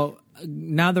 Well,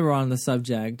 now that we're on the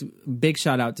subject, big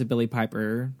shout out to Billie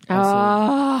Piper.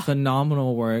 Also,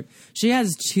 phenomenal work. She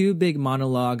has 2 big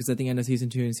monologues at the end of season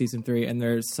 2 and season 3, and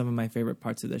they're some of my favorite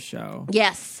parts of the show.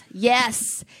 Yes.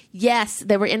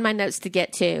 They were in my notes to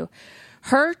get to.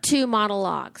 Her 2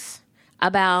 monologues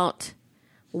about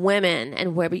women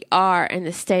and where we are and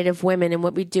the state of women and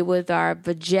what we do with our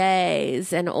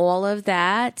vajays and all of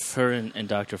that. Her and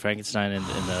Dr. Frankenstein in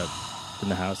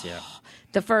the house, yeah.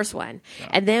 The first one. Yeah.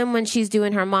 And then when she's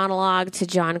doing her monologue to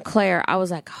John Clare, I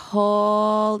was like,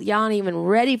 oh, y'all ain't even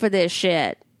ready for this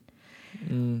shit.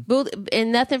 And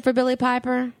nothing for Billie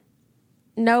Piper?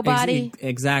 Nobody?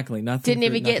 Exactly. Nothing. Didn't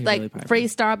even get like free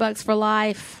Starbucks for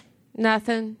life?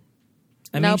 Nothing?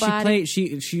 I mean,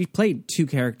 she played 2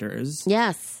 characters.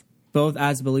 Yes. Both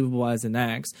as believable as an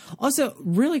ex. Also,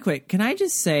 really quick, can I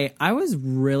just say, I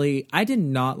did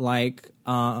not like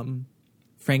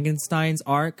Frankenstein's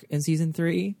arc in season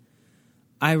 3.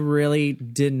 I really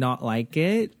did not like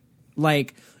it.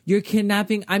 Like, you're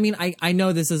kidnapping. I mean, I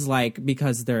know this is like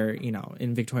because they're,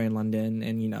 in Victorian London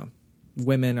and,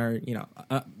 women are,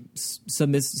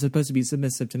 supposed to be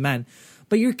submissive to men.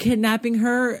 But you're kidnapping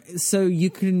her so you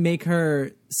can make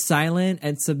her silent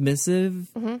and submissive?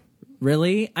 Mm-hmm.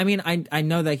 Really? I mean, I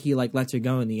know that he, lets her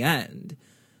go in the end.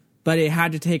 But it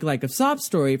had to take, a sob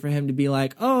story for him to be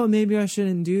like, oh, maybe I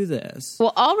shouldn't do this.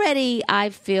 Well, already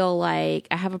I feel like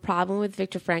I have a problem with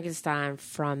Victor Frankenstein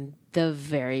from the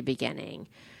very beginning.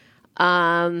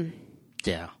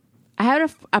 Yeah. I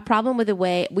had a problem with the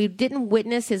way we didn't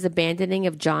witness his abandoning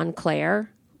of John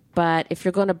Clare. But if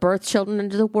you're going to birth children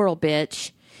into the world,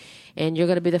 bitch, and you're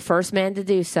going to be the first man to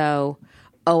do so,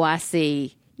 oh, I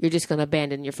see. You're just going to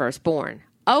abandon your firstborn.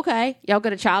 Okay, y'all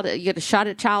get you get a shot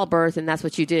at childbirth, and that's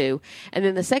what you do. And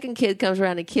then the second kid comes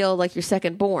around and kills your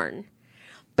secondborn.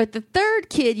 But the third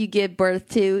kid you give birth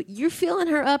to, you're filling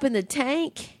her up in the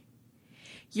tank.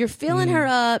 You're filling her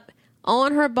up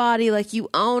on her body like you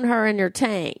own her in your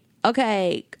tank.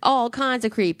 Okay, all kinds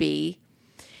of creepy.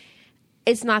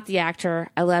 It's not the actor.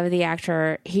 I love the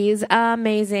actor. He's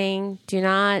amazing.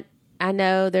 I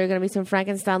know there are going to be some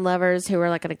Frankenstein lovers who are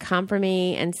going to come for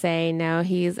me and say, no,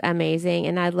 he's amazing.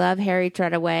 And I love Harry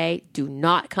Treadaway. Do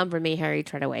not come for me, Harry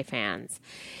Treadaway fans.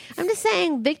 I'm just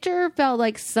saying, Victor felt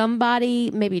like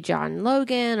somebody, maybe John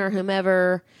Logan or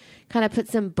whomever, kind of put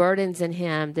some burdens in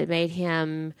him that made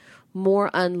him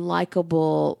more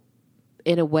unlikable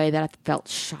in a way that I felt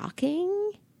shocking.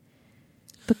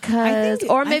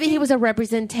 Or maybe he was a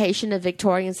representation of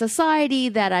Victorian society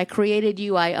that I created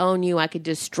you, I own you, I could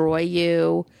destroy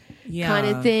you kind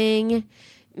of thing.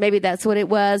 Maybe that's what it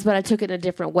was, but I took it in a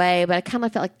different way. But I kind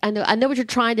of felt like I know what you're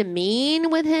trying to mean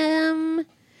with him.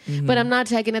 but I'm not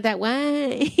taking it that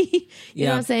way. you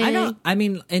know what I'm saying? I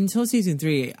mean, until season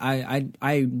 3,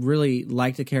 I really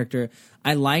liked the character.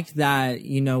 I liked that,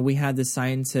 we had the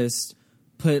scientist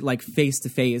put like face to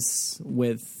face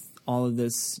with all of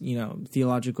this,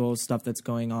 theological stuff that's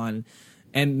going on,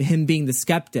 and him being the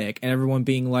skeptic and everyone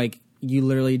being like, you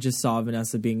literally just saw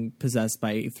Vanessa being possessed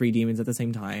by 3 demons at the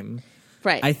same time.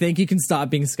 Right. I think you can stop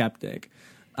being skeptic.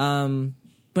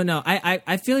 But no,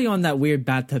 I feel you on that weird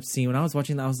bathtub scene. When I was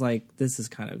watching that, I was like, this is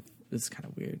kind of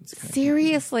weird. It's kind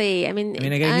Seriously. I mean,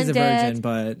 I get he's a virgin,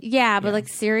 but... Yeah, but like,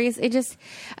 serious. It just...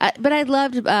 but I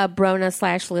loved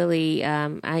Brona / Lily.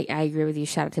 I agree with you.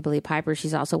 Shout out to Billie Piper.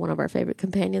 She's also one of our favorite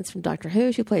companions from Doctor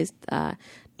Who. She plays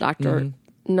Doctor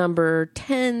Number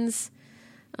 10's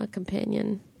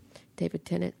companion, David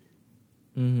Tennant.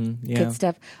 Yeah. Good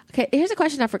stuff. Okay, here's a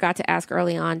question I forgot to ask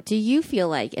early on. Do you feel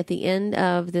like at the end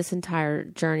of this entire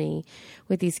journey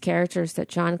with these characters that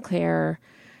John Clare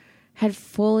had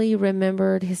fully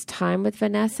remembered his time with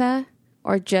Vanessa,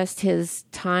 or just his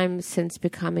time since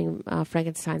becoming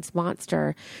Frankenstein's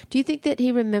monster? Do you think that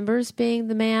he remembers being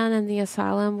the man in the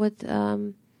asylum with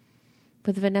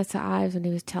Vanessa Ives when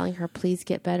he was telling her, please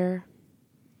get better?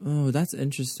 Oh, that's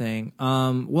interesting.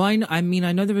 Well, I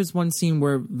know there was one scene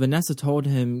where Vanessa told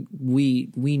him, we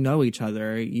know each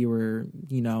other. You were,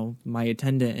 my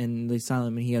attendant in the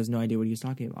asylum, and he has no idea what he was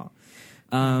talking about.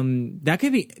 That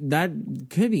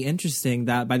could be interesting,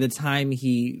 that by the time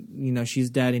he,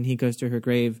 she's dead and he goes to her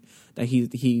grave, that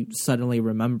he suddenly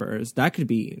remembers. That could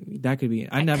be,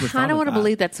 I never kind of want to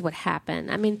believe that's what happened.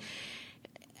 I mean,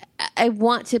 I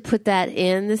want to put that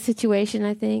in the situation,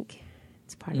 I think.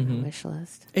 It's part of my wish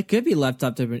list. It could be left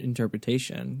up to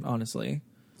interpretation, honestly.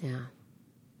 Yeah.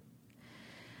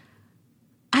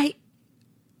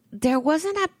 There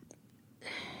wasn't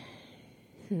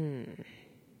I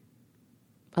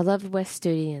loved Wes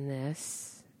Studi in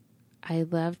this. I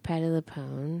loved Patti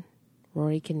LuPone,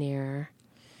 Rory Kinnear,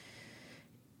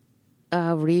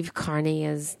 Reeve Carney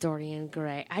as Dorian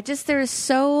Gray. There's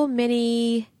so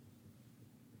many.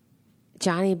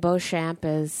 Johnny Beauchamp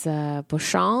as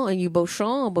Beauchamp. Are you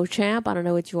Beauchamp or Beauchamp? I don't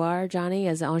know what you are. Johnny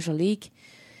as Angelique.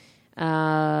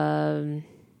 Eva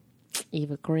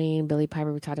Green, Billie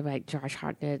Piper. We talked about Josh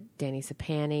Hartnett, Danny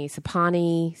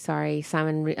Sapani,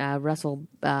 Simon Russell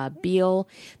Beale.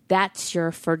 That's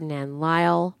your Ferdinand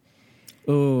Lyle.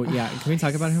 Oh, yeah. Can we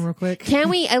talk about him real quick? Can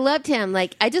we? I loved him. I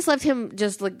just loved him.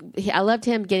 I loved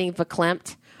him getting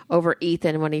verklempt over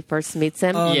Ethan when he first meets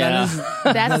him. Oh, yeah.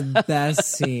 That's the best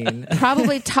scene.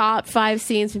 Probably top 5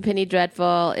 scenes from Penny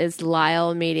Dreadful is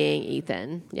Lyle meeting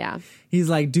Ethan. Yeah. He's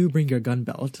like, do bring your gun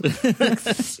belt.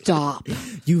 Stop.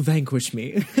 You vanquish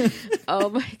me. Oh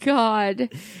my God.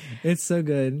 It's so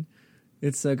good.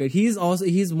 It's so good. He's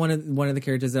one of the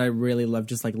characters that I really love,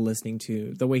 just like listening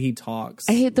to the way he talks.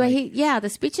 The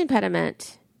speech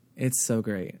impediment. It's so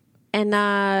great.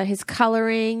 And his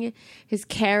coloring, his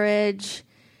carriage.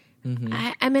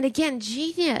 I mean, again,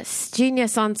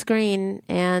 genius on screen,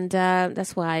 and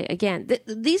that's why, again,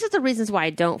 these are the reasons why I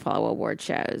don't follow award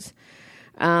shows.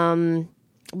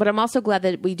 But I'm also glad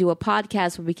that we do a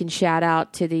podcast where we can shout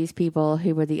out to these people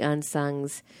who were the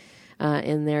unsungs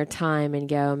in their time and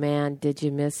go, man, did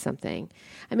you miss something?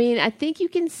 I mean, I think you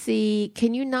can see.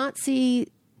 Can you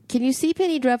see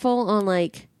Penny Dreadful on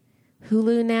like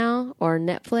Hulu now or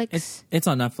Netflix? It's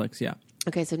on Netflix, yeah.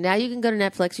 Okay, so now you can go to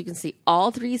Netflix. You can see all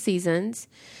 3 seasons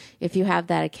if you have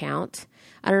that account.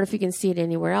 I don't know if you can see it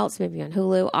anywhere else, maybe on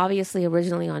Hulu. Obviously,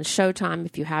 originally on Showtime,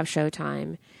 if you have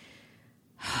Showtime.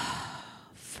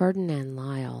 Ferdinand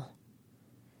Lyle.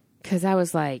 Because I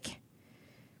was like,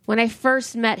 when I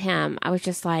first met him, I was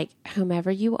just like,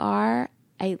 whomever you are,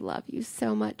 I love you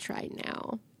so much right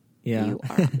now. Yeah. You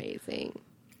are amazing.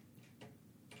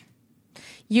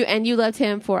 You loved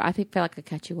him for, I feel like I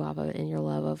cut you off in your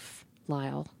love of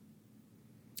Lyle.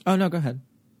 Oh, no, go ahead.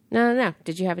 No.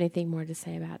 Did you have anything more to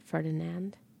say about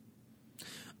Ferdinand?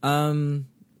 I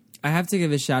have to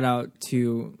give a shout out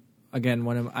to, again,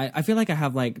 I feel like I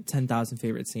have like 10,000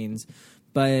 favorite scenes,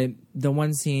 but the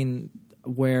one scene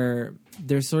where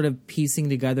they're sort of piecing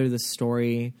together the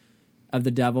story of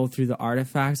the devil through the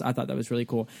artifacts, I thought that was really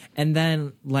cool. And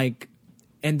then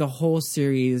and the whole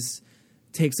series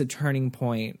takes a turning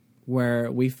point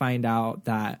where we find out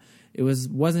that it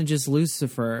wasn't just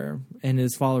Lucifer and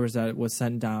his followers that was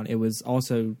sent down. It was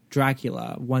also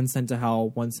Dracula, one sent to hell,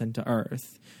 one sent to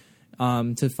earth,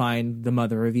 to find the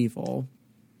mother of evil.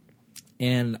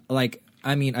 And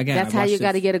again, that's how you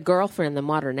got to get a girlfriend in the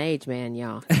modern age, man.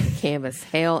 Y'all canvas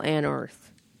hell and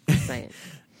earth. Just saying.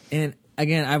 And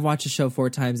again, I've watched the show 4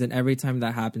 times, and every time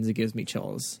that happens, it gives me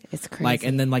chills. It's crazy. Like,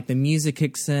 and then like the music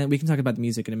kicks in. We can talk about the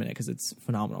music in a minute because it's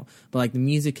phenomenal. But like the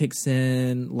music kicks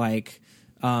in, like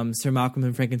Sir Malcolm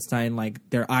and Frankenstein, like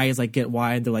their eyes like get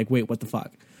wide. They're like, wait, what the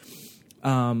fuck?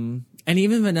 And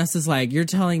even Vanessa's like, you're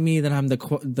telling me that I'm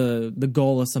the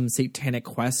goal of some satanic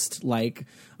quest. Like,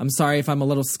 I'm sorry if I'm a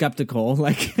little skeptical.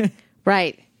 Like,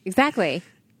 right. Exactly.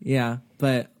 yeah,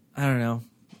 but I don't know.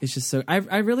 It's just so.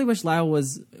 I really wish Lyle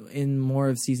was in more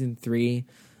of season 3.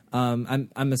 I'm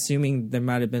assuming there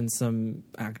might have been some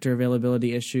actor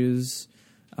availability issues.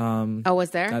 Was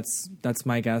there? That's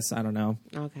my guess. I don't know.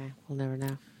 Okay, we'll never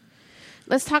know.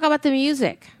 Let's talk about the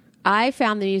music. I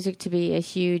found the music to be a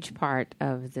huge part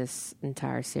of this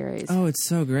entire series. Oh, it's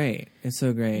so great. It's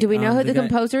so great. Do we know who the guy,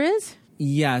 composer is?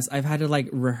 Yes, I've had to like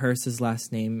rehearse his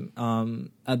last name.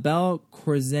 Abel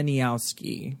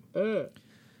Korzeniowski.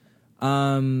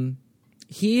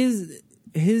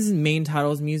 His main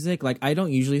titles music, like I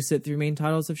don't usually sit through main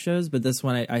titles of shows, but this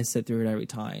one I sit through it every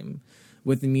time.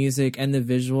 With the music and the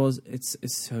visuals, it's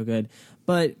so good.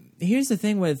 But here's the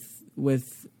thing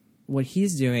with what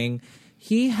he's doing.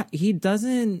 He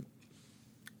doesn't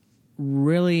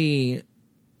really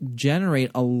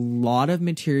generate a lot of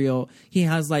material. He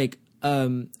has like a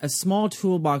small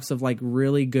toolbox of like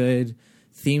really good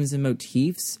themes and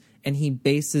motifs, and he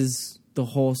bases the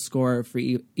whole score for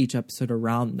each episode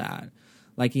around that.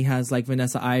 Like he has like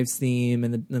Vanessa Ives theme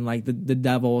and like the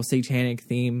devil satanic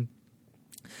theme.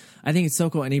 I think it's so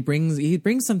cool, and he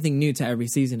brings something new to every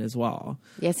season as well.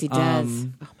 Yes, he does.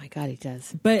 Oh my God, he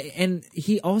does. But and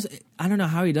he also, I don't know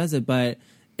how he does it, but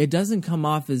it doesn't come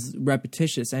off as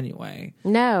repetitious anyway.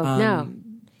 No.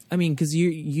 I mean, because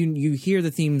you hear the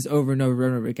themes over and over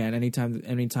and over again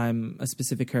anytime a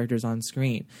specific character is on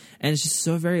screen, and it's just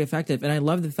so very effective. And I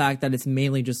love the fact that it's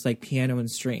mainly just like piano and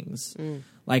strings.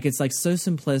 Like it's like so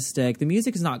simplistic. The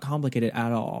music is not complicated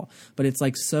at all, but it's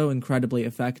like so incredibly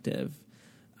effective.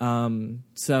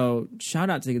 So shout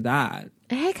out to that.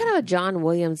 It had kind of a John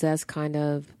Williams-esque kind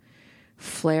of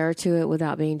flair to it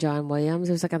without being John Williams.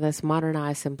 It was like this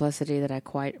modernized simplicity that I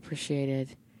quite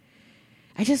appreciated.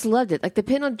 I just loved it. Like the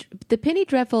Penny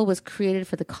Dreadful was created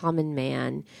for the common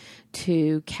man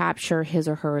to capture his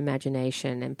or her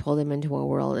imagination and pull them into a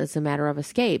world as a matter of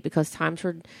escape, because times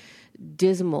were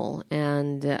dismal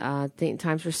and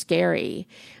times were scary.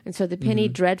 And so the Penny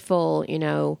Dreadful, you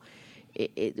know,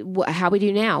 how we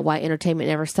do now, why entertainment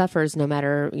never suffers no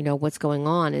matter, you know, what's going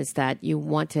on, is that you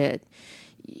want to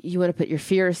put your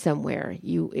fears somewhere.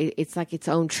 It's like its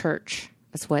own church.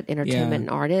 That's what entertainment and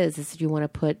art is you want to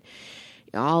put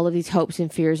all of these hopes and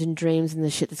fears and dreams and the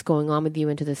shit that's going on with you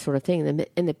into this sort of thing.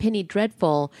 And the Penny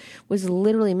Dreadful was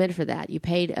literally meant for that. You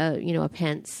paid a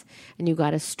pence and you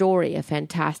got a story, a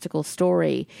fantastical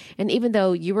story. And even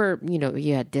though you were,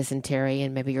 you had dysentery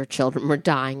and maybe your children were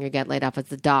dying or got laid off at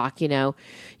the dock,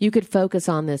 you could focus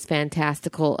on this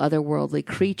fantastical otherworldly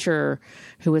creature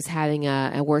who was having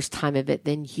a worse time of it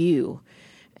than you.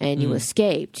 And you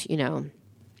escaped,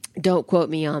 Don't quote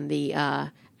me on the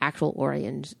actual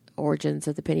origins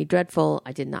of the Penny Dreadful.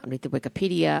 I did not read the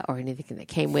Wikipedia or anything that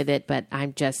came with it, but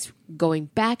I'm just going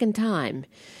back in time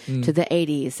to the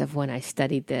 80s of when I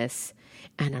studied this,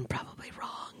 and I'm probably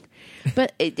wrong.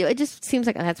 But it just seems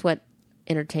like that's what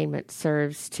entertainment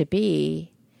serves to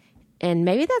be. And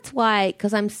maybe that's why,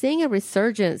 because I'm seeing a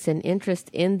resurgence in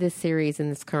interest in this series in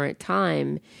this current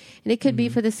time. And it could be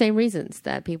for the same reasons,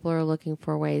 that people are looking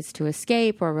for ways to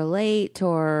escape or relate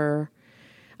or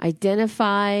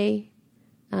identify.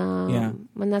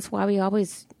 And that's why we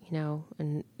always,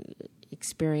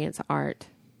 experience art,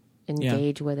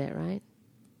 engage with it, right?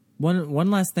 One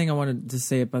last thing I wanted to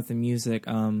say about the music.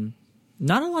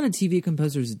 Not a lot of TV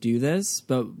composers do this,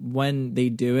 but when they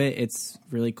do it, it's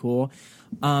really cool.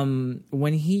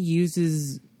 When he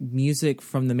uses music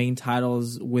from the main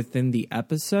titles within the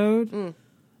episode,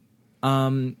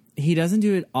 he doesn't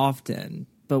do it often,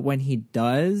 but when he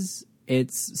does,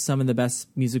 it's some of the best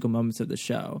musical moments of the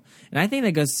show. And I think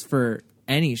that goes for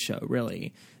any show,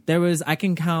 really. I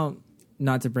can count,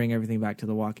 not to bring everything back to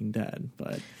The Walking Dead,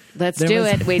 but... Let's do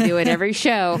it. We do it every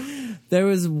show. There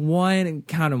was one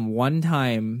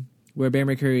time where Bear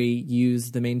McCreary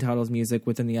used the main title's music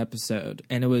within the episode,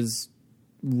 and it was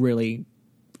really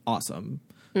awesome.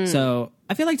 So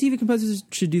I feel like TV composers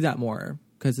should do that more,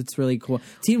 because it's really cool.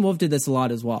 Teen Wolf did this a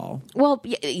lot as well. Well,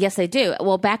 yes, they do.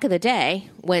 Well, back in the day,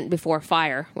 before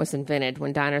fire was invented,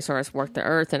 when dinosaurs worked the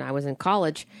earth and I was in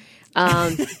college,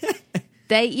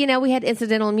 we had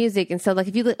incidental music, and so like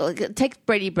if you take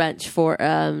Brady Bunch for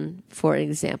an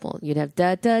example, you'd have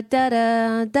da da da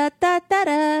da da da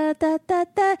da da da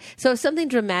da. So if something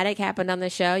dramatic happened on the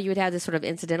show, you would have this sort of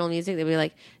incidental music that would be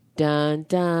like dun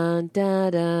dun da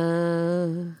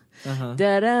da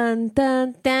da dun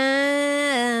dun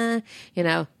dun.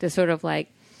 This sort of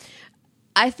like.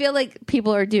 I feel like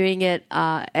people are doing it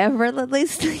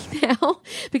effortlessly now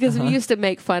because we used to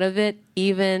make fun of it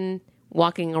even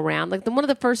walking around. Like one of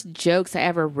the first jokes I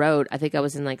ever wrote, I think I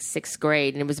was in like 6th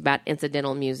grade, and it was about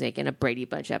incidental music in a Brady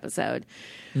Bunch episode.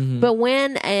 But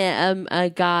when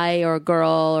a guy or a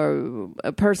girl or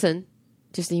a person,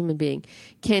 just a human being,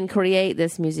 can create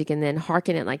this music and then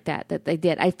hearken it like that they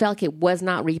did, I felt like it was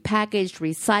not repackaged,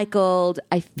 recycled.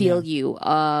 I feel you.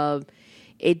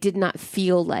 It did not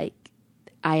feel like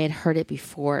I had heard it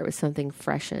before. It was something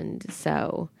freshened.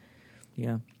 So,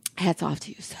 yeah. Hats off to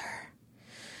you, sir.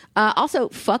 Also,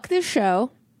 fuck this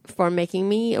show for making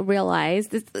me realize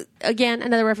this. Again,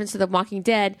 another reference to The Walking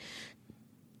Dead.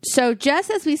 So,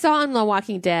 just as we saw in The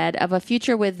Walking Dead of a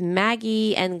future with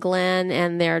Maggie and Glenn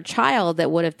and their child that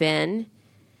would have been,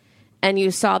 and you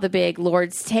saw the big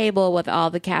Lord's table with all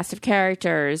the cast of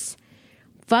characters.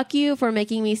 Fuck you for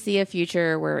making me see a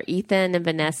future where Ethan and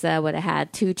Vanessa would have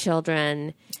had 2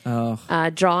 children,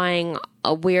 drawing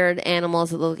weird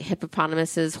animals, little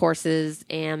hippopotamuses, horses,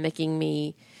 and making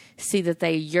me see that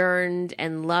they yearned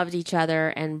and loved each other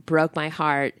and broke my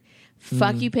heart.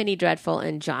 Fuck you, Penny Dreadful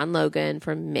and John Logan,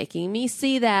 for making me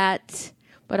see that.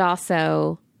 But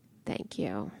also, thank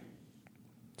you.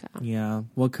 So. Yeah,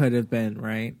 what could have been,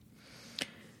 right?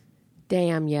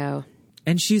 Damn, yo.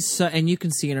 And and you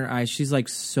can see in her eyes, she's like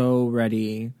so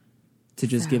ready to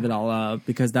just give it all up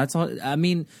because that's all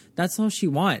she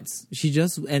wants.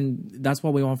 And that's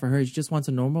what we want for her. She just wants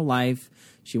a normal life.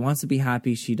 She wants to be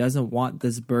happy. She doesn't want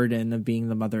this burden of being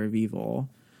the mother of evil.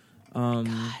 God.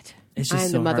 It's just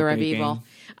I'm the mother of evil.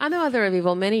 I'm the mother of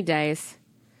evil many days.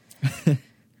 And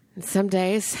some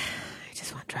days, I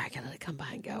just want Dracula to come by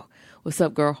and go, "What's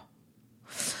up, girl?"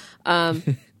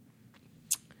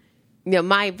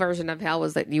 My version of hell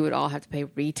was that you would all have to pay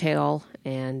retail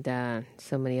and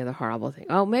so many other horrible things.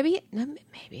 Oh, maybe I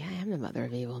am the mother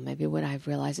of evil. Maybe what I've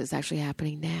realized is actually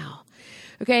happening now.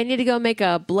 Okay, I need to go make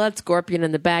a blood scorpion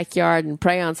in the backyard and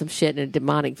pray on some shit in a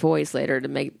demonic voice later to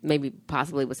make maybe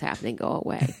possibly what's happening go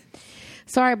away.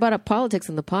 Sorry, I brought up politics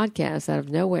on the podcast out of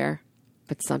nowhere,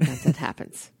 but sometimes that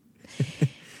happens.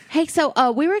 Hey,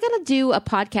 so we were going to do a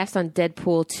podcast on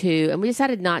Deadpool 2, and we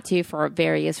decided not to for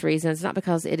various reasons. Not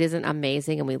because it isn't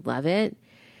amazing and we love it.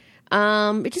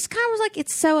 It just kind of was like,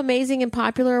 it's so amazing and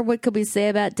popular. What could we say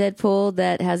about Deadpool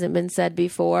that hasn't been said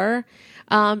before?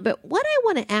 But what I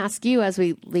want to ask you as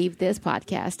we leave this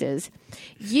podcast is,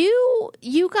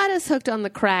 you got us hooked on the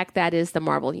crack that is the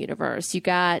Marvel Universe. You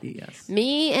got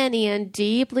me and Ian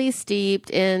deeply steeped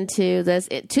into this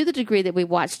to the degree that we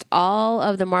watched all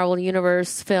of the Marvel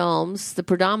Universe films, the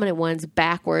predominant ones,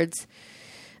 backwards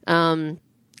from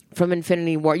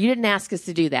Infinity War. You didn't ask us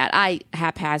to do that. I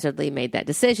haphazardly made that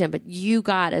decision, but you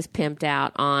got us pimped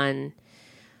out on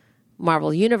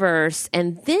Marvel Universe,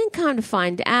 and then come to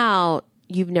find out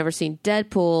you've never seen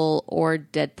Deadpool or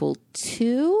Deadpool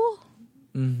 2?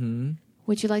 Mm-hmm.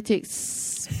 Would you like to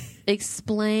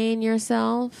explain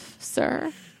yourself,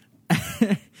 sir?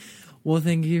 Well,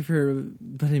 thank you for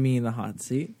putting me in the hot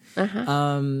seat.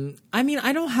 I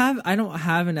don't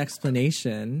have an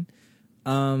explanation.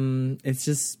 It's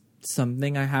just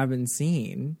something I haven't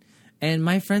seen. And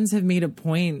my friends have made a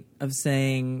point of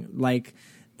saying, like,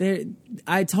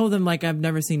 I told them, like, I've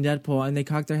never seen Deadpool, and they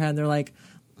cocked their head and they're like,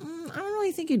 I don't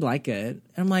really think you'd like it.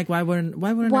 And I'm like, why wouldn't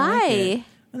I like it?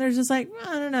 And they're just like,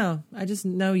 I don't know. I just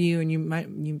know you, and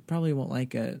you probably won't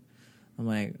like it. I'm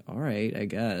like, all right, I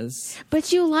guess.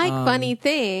 But you like funny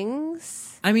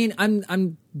things. I mean,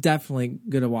 I'm definitely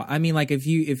gonna watch. I mean, like, if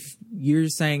you're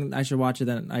saying I should watch it,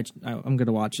 then I'm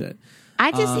gonna watch it.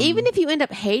 I just even if you end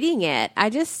up hating it,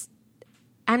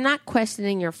 I'm not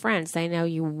questioning your friends. They know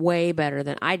you way better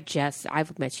than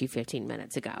I've met you 15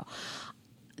 minutes ago.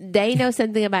 They know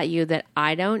something about you that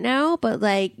I don't know, but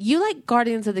like, you like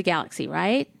Guardians of the Galaxy,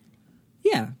 right?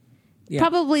 Yeah.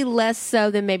 Probably less so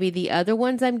than maybe the other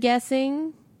ones, I'm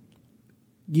guessing.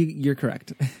 You're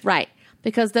correct. Right.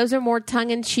 Because those are more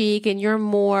tongue-in-cheek, and you're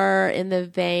more in the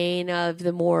vein of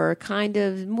the more kind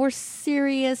of more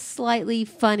serious, slightly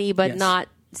funny, but not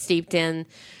steeped in.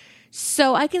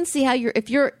 So I can see how if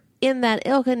you're in that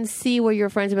ilk, and see where your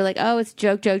friends will be like, oh, it's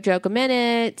joke a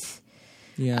minute.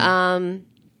 Yeah.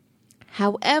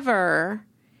 However,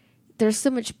 there's so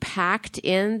much packed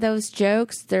in those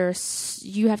jokes.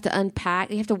 You have to unpack.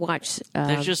 You have to watch.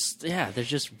 They're just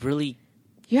really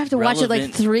You have to watch it like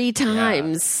relevant. 3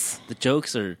 times. The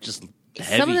jokes are just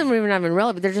heavy. Some of them are not even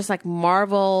relevant. They're just like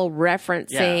Marvel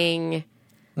referencing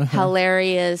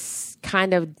hilarious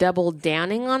kind of double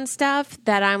downing on stuff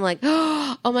that I'm like,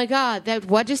 oh my God, that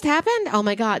what just happened? Oh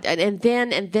my God. And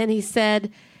then he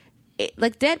said,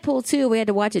 like Deadpool 2, we had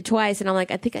to watch it twice. And I'm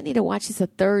like, I think I need to watch this a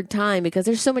 3rd time because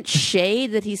there's so much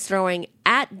shade that he's throwing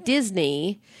at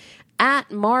Disney, at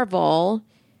Marvel,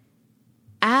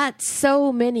 at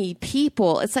so many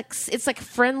people. It's like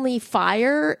friendly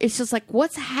fire. It's just like,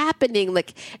 what's happening?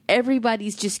 Like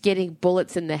everybody's just getting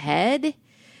bullets in the head.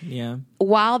 Yeah.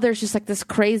 While there's just like this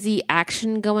crazy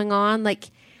action going on. Like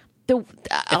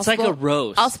it's like a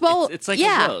roast. I'll spoil. It's like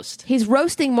a roast. He's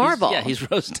roasting Marvel.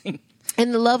 He's roasting.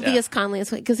 In the loveliest,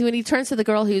 kindliest way. Because when he turns to the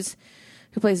girl who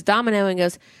plays Domino and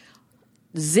goes,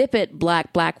 "Zip it,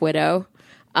 Black Widow,"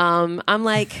 I'm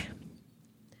like,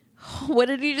 what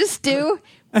did he just do?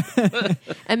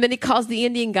 And then he calls the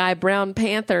Indian guy Brown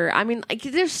Panther. I mean, like,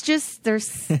 there's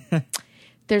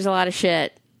a lot of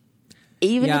shit.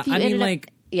 Even if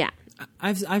you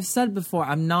I've said before,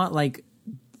 I'm not like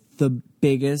the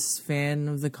biggest fan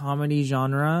of the comedy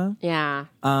genre. Yeah.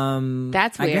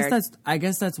 That's weird. I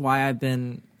guess that's why I've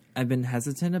been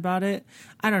hesitant about it.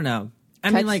 I don't know.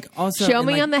 I mean, like, also show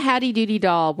me on the Hattie Doody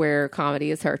doll where comedy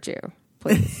has hurt you,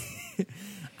 please.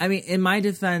 I mean, in my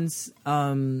defense,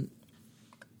 Deadpool,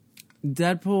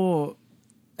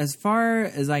 as far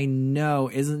as I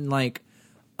know, isn't like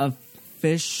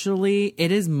officially.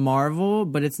 It is Marvel,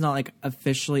 but it's not like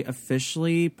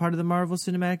officially part of the Marvel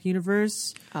Cinematic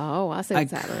Universe. Oh, I'll say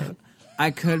what's happening. I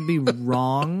could be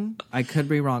wrong. I could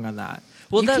be wrong on that.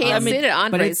 Well, you can't sit at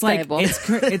Andre's but it's table. like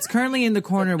it's currently in the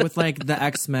corner with like the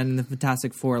X-Men and the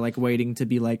Fantastic Four, like waiting to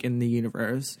be like in the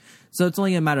universe. So it's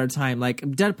only a matter of time. Like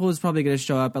Deadpool is probably going to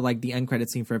show up at like the end credit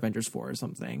scene for Avengers 4 or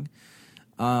something.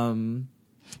 Well,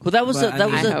 that was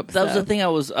the thing I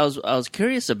was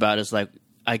curious about. Is like,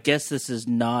 I guess this is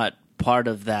not part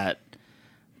of that.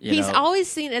 He's always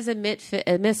seen as a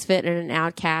misfit and an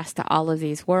outcast to all of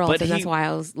these worlds, and that's why I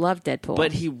love Deadpool.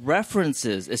 But he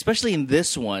references, especially in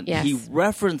this one, he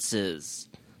references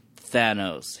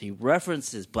Thanos. He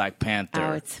references Black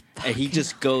Panther. And he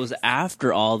just goes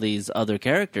after all these other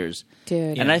characters.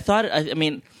 Dude. And I thought, I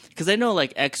mean, because I know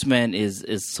like X-Men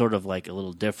is sort of like a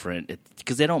little different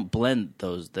because they don't blend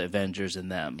the Avengers in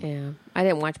them. Yeah. I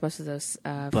didn't watch most of those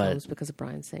films because of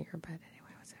Bryan Singer, but anyway,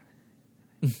 what's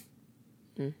happening?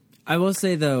 I will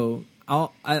say though,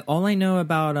 all I know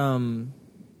about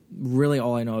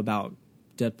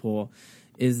Deadpool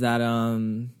is that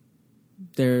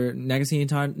their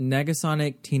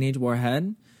Negasonic Teenage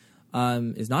Warhead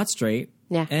is not straight.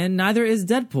 Yeah. And neither is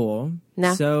Deadpool.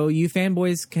 No. So you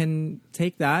fanboys can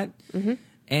take that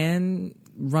and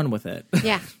run with it.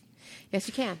 Yeah. Yes,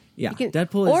 you can. Yeah. You can.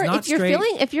 Deadpool is not straight.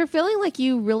 If you're feeling like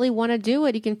you really want to do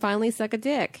it, you can finally suck a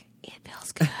dick. It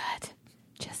feels good.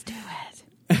 Just do it.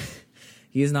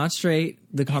 He is not straight.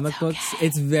 The comic books,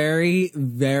 it's very,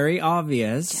 very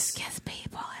obvious. Just kiss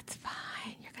people. It's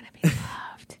fine. You're going to be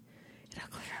loved. It'll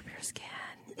clear up your skin.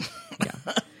 Yeah.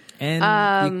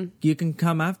 And you can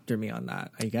come after me on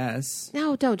that, I guess.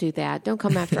 No, don't do that. Don't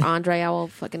come after Andre. I will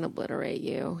fucking obliterate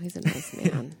you. He's a nice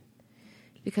man.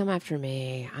 If you come after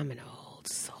me, I'm an old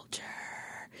soldier.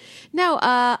 No,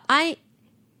 I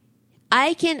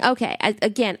can, okay.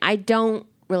 Again, I don't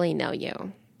really know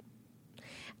you.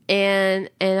 And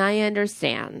I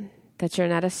understand that you're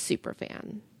not a super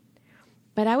fan.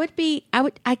 But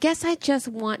I guess I just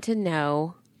want to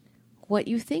know what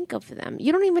you think of them.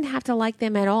 You don't even have to like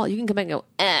them at all. You can come back and go,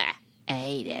 I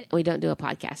hate it. We don't do a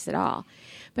podcast at all.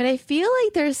 But I feel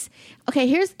like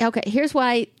here's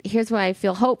why I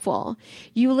feel hopeful.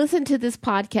 You listened to this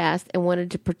podcast and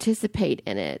wanted to participate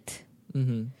in it.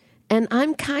 Mm-hmm. And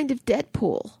I'm kind of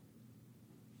Deadpool.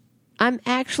 I'm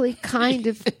actually kind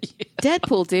of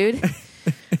Deadpool, dude.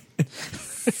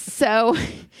 So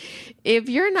if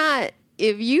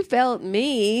you felt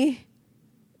me,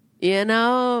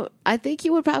 I think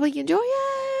you would probably enjoy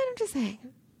it. I'm just saying.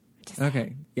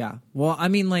 Okay. Yeah. Well, I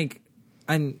mean, like,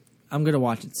 I'm gonna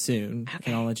watch it soon,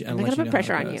 and I'll let you. I'm not gonna put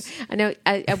pressure on you. I know.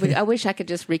 I wish I could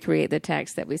just recreate the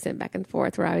text that we sent back and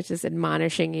forth, where I was just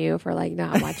admonishing you for like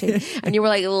not watching, and you were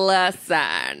like,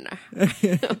 "Listen,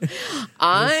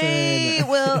 I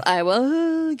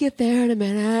will get there in a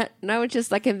minute." And I was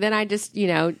just like, and then I just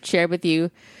shared with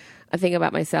you a thing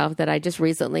about myself that I just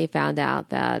recently found out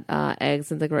that eggs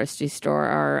in the grocery store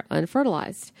are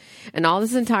unfertilized. And all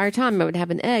this entire time I would have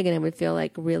an egg and I would feel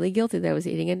like really guilty that I was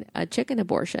eating a chicken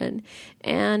abortion.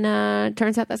 And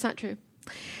turns out that's not true.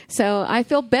 So I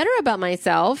feel better about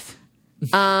myself.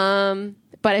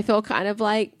 But I feel kind of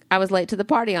like I was late to the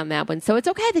party on that one. So it's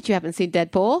okay that you haven't seen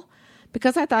Deadpool,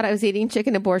 because I thought I was eating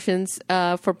chicken abortions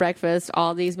for breakfast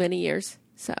all these many years.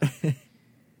 So,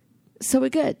 so we're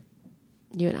good.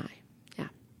 You and I. Yeah.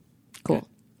 Cool. Okay.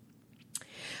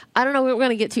 I don't know what we're going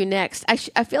to get to next. I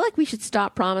feel like we should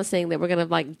stop promising that we're going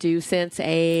to like do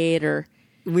Sense8 or...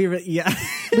 We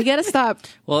got to stop.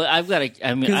 Well, I've got to.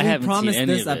 I mean, I haven't seen any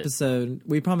this of it. episode.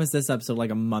 We promised this episode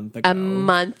like a month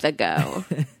ago.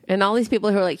 And all these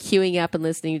people who are like queuing up and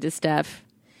listening to stuff,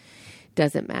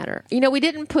 doesn't matter. You know, we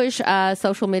didn't push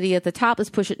social media at the top. Let's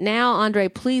push it now. Andre,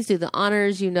 please do the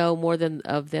honors. You know more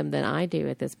of them than I do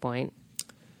at this point.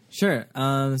 Sure.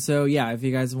 So yeah, if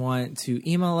you guys want to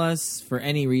email us for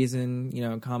any reason, you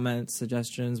know, comments,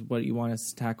 suggestions, what you want us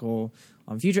to tackle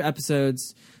on future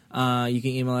episodes, you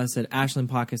can email us at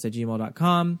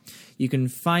ashlandpodcast@gmail.com. You can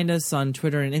find us on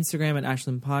Twitter and Instagram at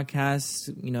Ashland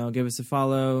Podcast. You know, give us a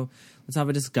follow. Let's have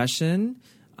a discussion.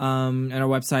 And our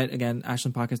website, again,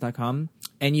 ashlandpodcast.com.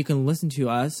 And you can listen to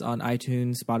us on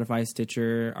iTunes, Spotify,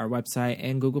 Stitcher, our website,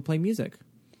 and Google Play Music.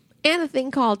 And a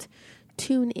thing called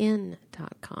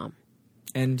TuneIn.com.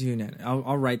 And tune in.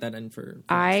 I'll write that in for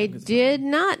I did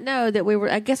not know that we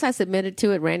were. I guess I submitted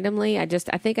to it randomly. I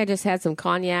think I just had some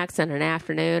cognacs in an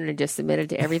afternoon and just submitted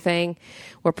to everything.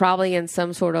 We're probably in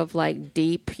some sort of like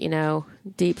deep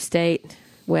state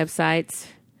websites,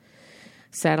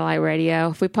 satellite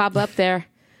radio. If we pop up there,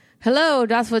 hello,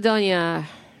 Das Vadonia,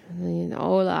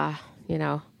 hola,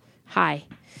 hi.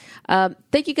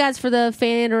 Thank you guys for the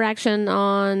fan interaction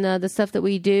on the stuff that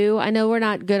we do. I know we're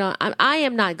not good on... I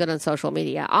am not good on social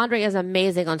media. Andre is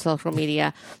amazing on social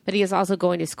media, but he is also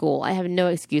going to school. I have no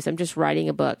excuse. I'm just writing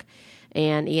a book,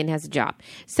 and Ian has a job.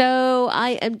 So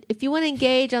if you want to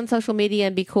engage on social media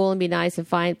and be cool and be nice and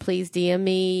fine, please DM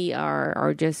me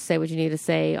or just say what you need to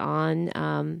say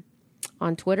on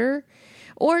Twitter.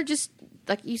 Or just,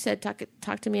 like you said,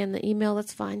 talk to me in the email.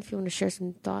 That's fine if you want to share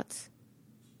some thoughts,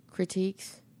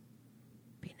 critiques.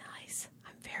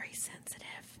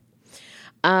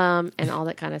 And all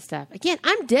that kind of stuff. Again,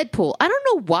 I'm Deadpool. I don't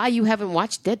know why you haven't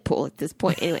watched Deadpool at this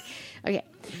point. Anyway, okay.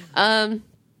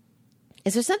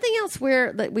 Is there something else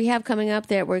that we have coming up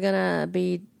that we're gonna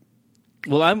be?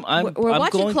 Well, we're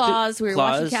watching going Claws. We're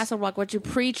Claws. watching Castle Rock. Watching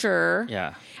Preacher.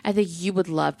 Yeah, I think you would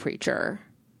love Preacher.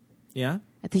 Yeah,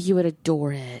 I think you would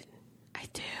adore it. I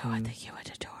do. I think you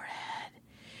would adore it.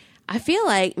 I feel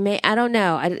like, I don't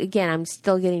know. Again, I'm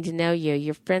still getting to know you.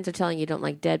 Your friends are telling you don't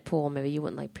like Deadpool. Maybe you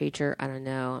wouldn't like Preacher. I don't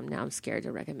know. Now I'm scared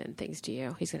to recommend things to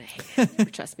you. He's going to hate it. Never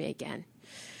trust me again.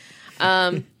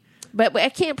 But I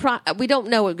can't. We don't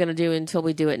know what we're going to do until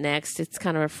we do it next. It's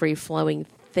kind of a free flowing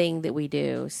thing that we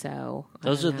do. So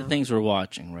those are the things we're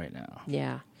watching right now.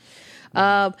 Yeah.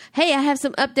 Hey, I have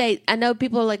some update. I know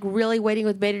people are like really waiting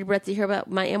with bated breath to hear about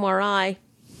my MRI.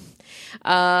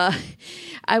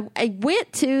 I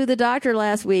went to the doctor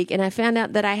last week and I found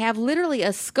out that I have literally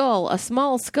a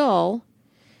small skull,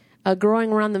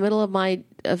 growing around the middle of my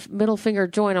middle finger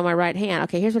joint on my right hand.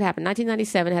 Okay, here's what happened.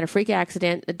 1997, I had a freak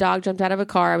accident. A dog jumped out of a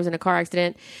car. I was in a car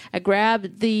accident. I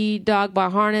grabbed the dog by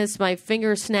harness. My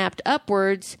finger snapped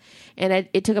upwards, and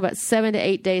it took about 7 to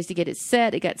 8 days to get it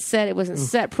set. It got set. It wasn't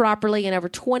set properly, and over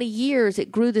 20 years,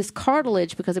 it grew this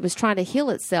cartilage because it was trying to heal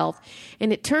itself,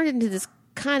 and it turned into this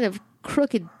kind of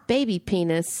crooked baby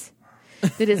penis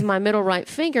that is my middle right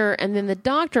finger. And then the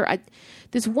doctor,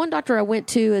 this one doctor I went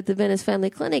to at the Venice Family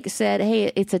Clinic said,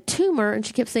 hey, it's a tumor. And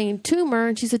she kept saying tumor.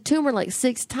 And she said tumor like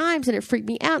 6 times. And it freaked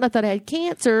me out. And I thought I had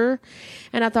cancer.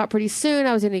 And I thought pretty soon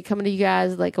I was going to be coming to you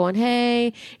guys like going,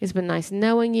 hey, it's been nice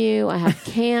knowing you. I have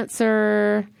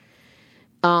cancer.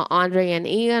 Andre and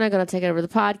Ian are going to take over the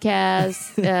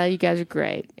podcast. You guys are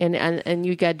great, and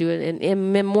you got to do it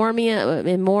in memoriam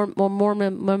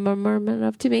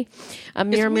to me, a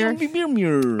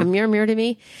mirror to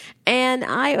me. And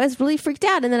I was really freaked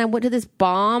out. And then I went to this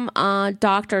bomb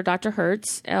doctor, Dr.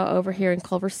 Hertz, over here in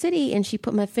Culver City, and she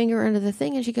put my finger under the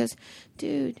thing, and she goes,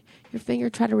 "Dude, your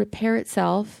finger tried to repair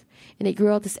itself, and it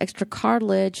grew out this extra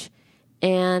cartilage,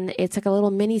 and it's like a little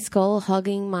mini skull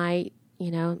hugging my."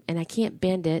 And I can't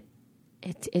bend it.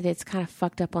 It's kind of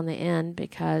fucked up on the end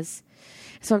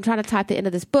so I'm trying to type the end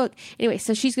of this book. Anyway,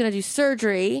 so she's going to do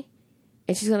surgery,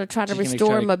 and she's going to try to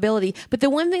restore mobility. But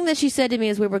the one thing that she said to me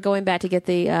as we were going back to get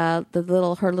her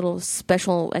little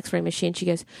special X-ray machine, she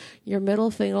goes, "Your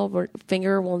middle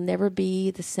finger will never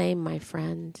be the same, my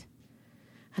friend."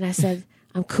 And I said,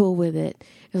 "I'm cool with it.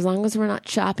 As long as we're not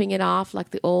chopping it off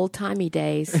like the old-timey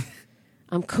days,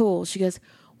 I'm cool." She goes,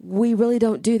 "We really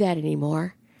don't do that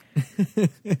anymore.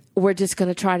 We're just going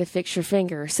to try to fix your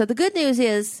finger." So the good news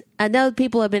is, I know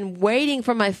people have been waiting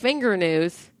for my finger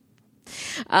news.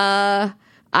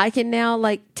 I can now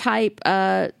like type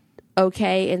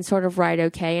okay and sort of write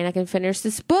okay, and I can finish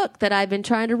this book that I've been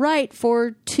trying to write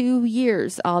for 2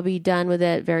 years. I'll be done with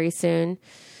it very soon.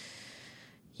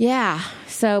 Yeah.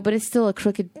 So, but it's still a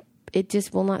crooked. It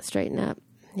just will not straighten up.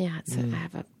 Yeah, I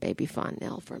have a baby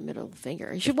fondnel for a middle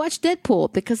finger. You should watch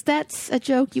Deadpool because that's a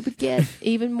joke you would get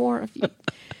even more if you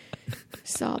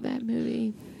saw that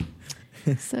movie.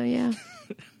 So yeah,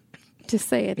 just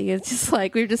say it. It's just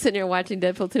like we were just sitting here watching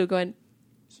Deadpool 2 going,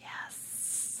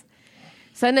 yes.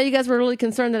 So I know you guys were really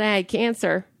concerned that I had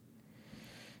cancer.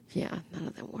 Yeah, none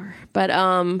of them were. But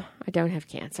I don't have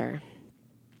cancer.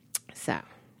 So,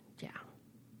 yeah.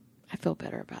 I feel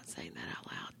better about saying that out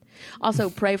loud. Also,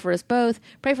 pray for us both.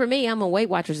 Pray for me. I'm on Weight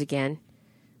Watchers again.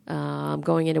 I'm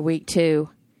going into week 2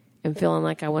 and feeling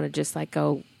like I want to just like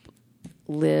go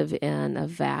live in a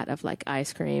vat of like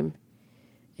ice cream.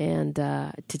 And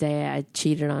today I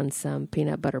cheated on some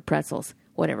peanut butter pretzels.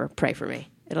 Whatever. Pray for me.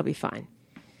 It'll be fine.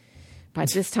 By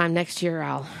this time next year,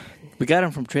 I'll We got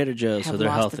them from Trader Joe's, so have they're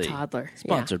lost healthy. a toddler.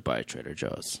 Sponsored by Trader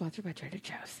Joe's. Sponsored by Trader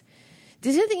Joe's.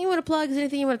 Is there anything you want to plug? Is there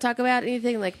anything you want to talk about?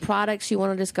 Anything like products you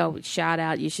want to just go shout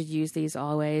out? You should use these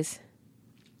always.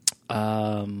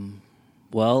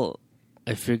 Well,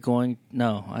 if you're going...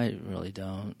 No, I really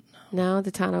don't. No, the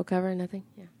tonneau cover, nothing?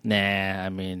 Yeah. Nah, I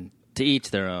mean, to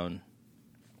each their own.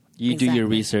 You do your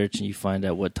Exactly. research and you find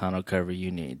out what tonneau cover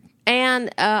you need. And,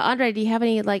 Andre, do you have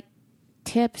any, like,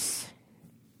 tips?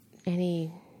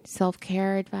 Any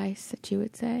self-care advice that you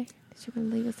would say? That you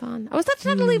would leave us on? I was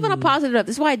trying to leave on a positive note.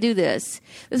 This is why I do this.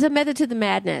 There's a method to the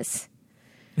madness.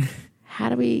 How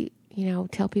do we,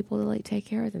 tell people to, like, take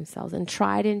care of themselves? And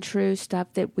tried and true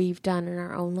stuff that we've done in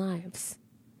our own lives.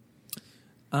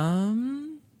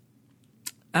 I'm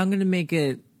going to make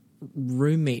it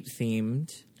roommate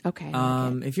themed. Okay.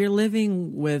 If you're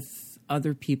living with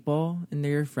other people and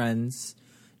they're your friends,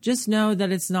 just know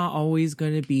that it's not always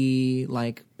going to be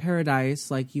like paradise.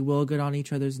 Like you will get on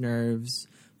each other's nerves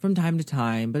from time to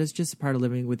time, but it's just a part of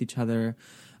living with each other.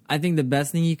 I think the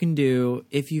best thing you can do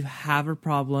if you have a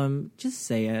problem, just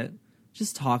say it.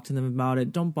 Just talk to them about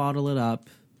it. Don't bottle it up.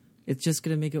 It's just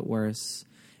going to make it worse.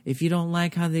 If you don't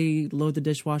like how they load the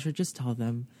dishwasher, just tell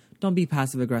them. Don't be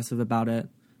passive aggressive about it.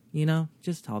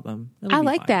 Just tell them. It'll I be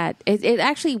like fine. that. It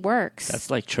actually works.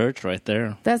 That's like church right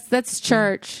there. That's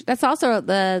church. That's also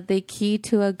the key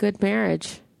to a good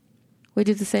marriage. We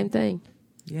do the same thing.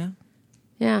 Yeah.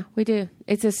 Yeah, we do.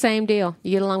 It's the same deal.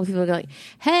 You get along with people who go like,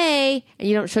 hey, and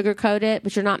you don't sugarcoat it,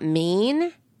 but you're not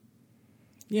mean.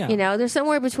 Yeah. There's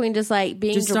somewhere between just like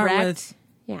being Just start direct. with-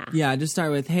 Yeah. Yeah, just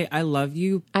start with, hey, I love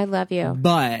you, I love you.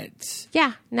 but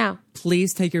Yeah, no.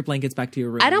 please take your blankets back to your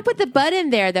room. I don't put the but in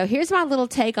there, though. Here's my little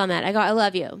take on that. I go, I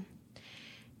love you.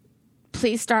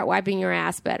 Please start wiping your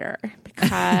ass better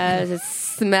because it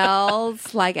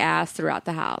smells like ass throughout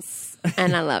the house.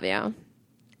 And I love you.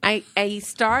 I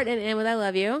start and end with I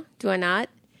love you. Do I not?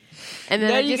 And then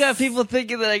Now I you just, got people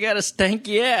thinking that I got a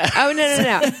stanky ass. Oh,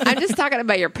 no. I'm just talking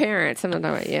about your parents. I'm not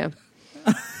talking about you.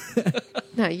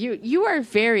 No, you are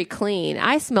very clean.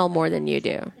 I smell more than you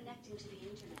do. Connecting to the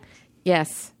internet.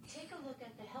 Yes. Take a look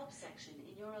at the help section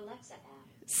in your Alexa app.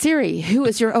 Siri, who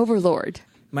is your overlord?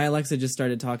 My Alexa just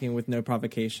started talking with no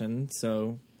provocation,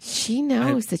 so She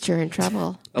knows that you're in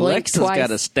trouble. Blink Alexa's twice.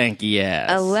 got a stanky ass.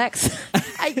 Alexa.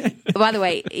 By the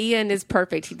way, Ian is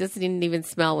perfect. He doesn't even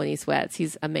smell when he sweats.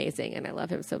 He's amazing, and I love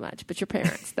him so much. But your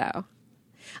parents, though.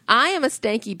 I am a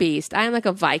stanky beast. I am like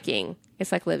a Viking.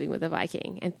 It's like living with a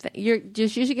Viking. And you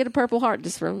should get a Purple Heart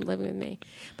just from living with me.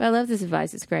 But I love this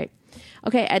advice. It's great.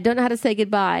 Okay, I don't know how to say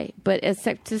goodbye, but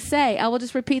except to say, I will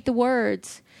just repeat the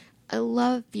words. I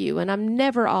love you, and I'm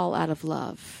never all out of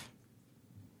love.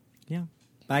 yeah.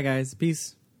 Bye, guys.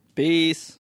 Peace.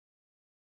 Peace.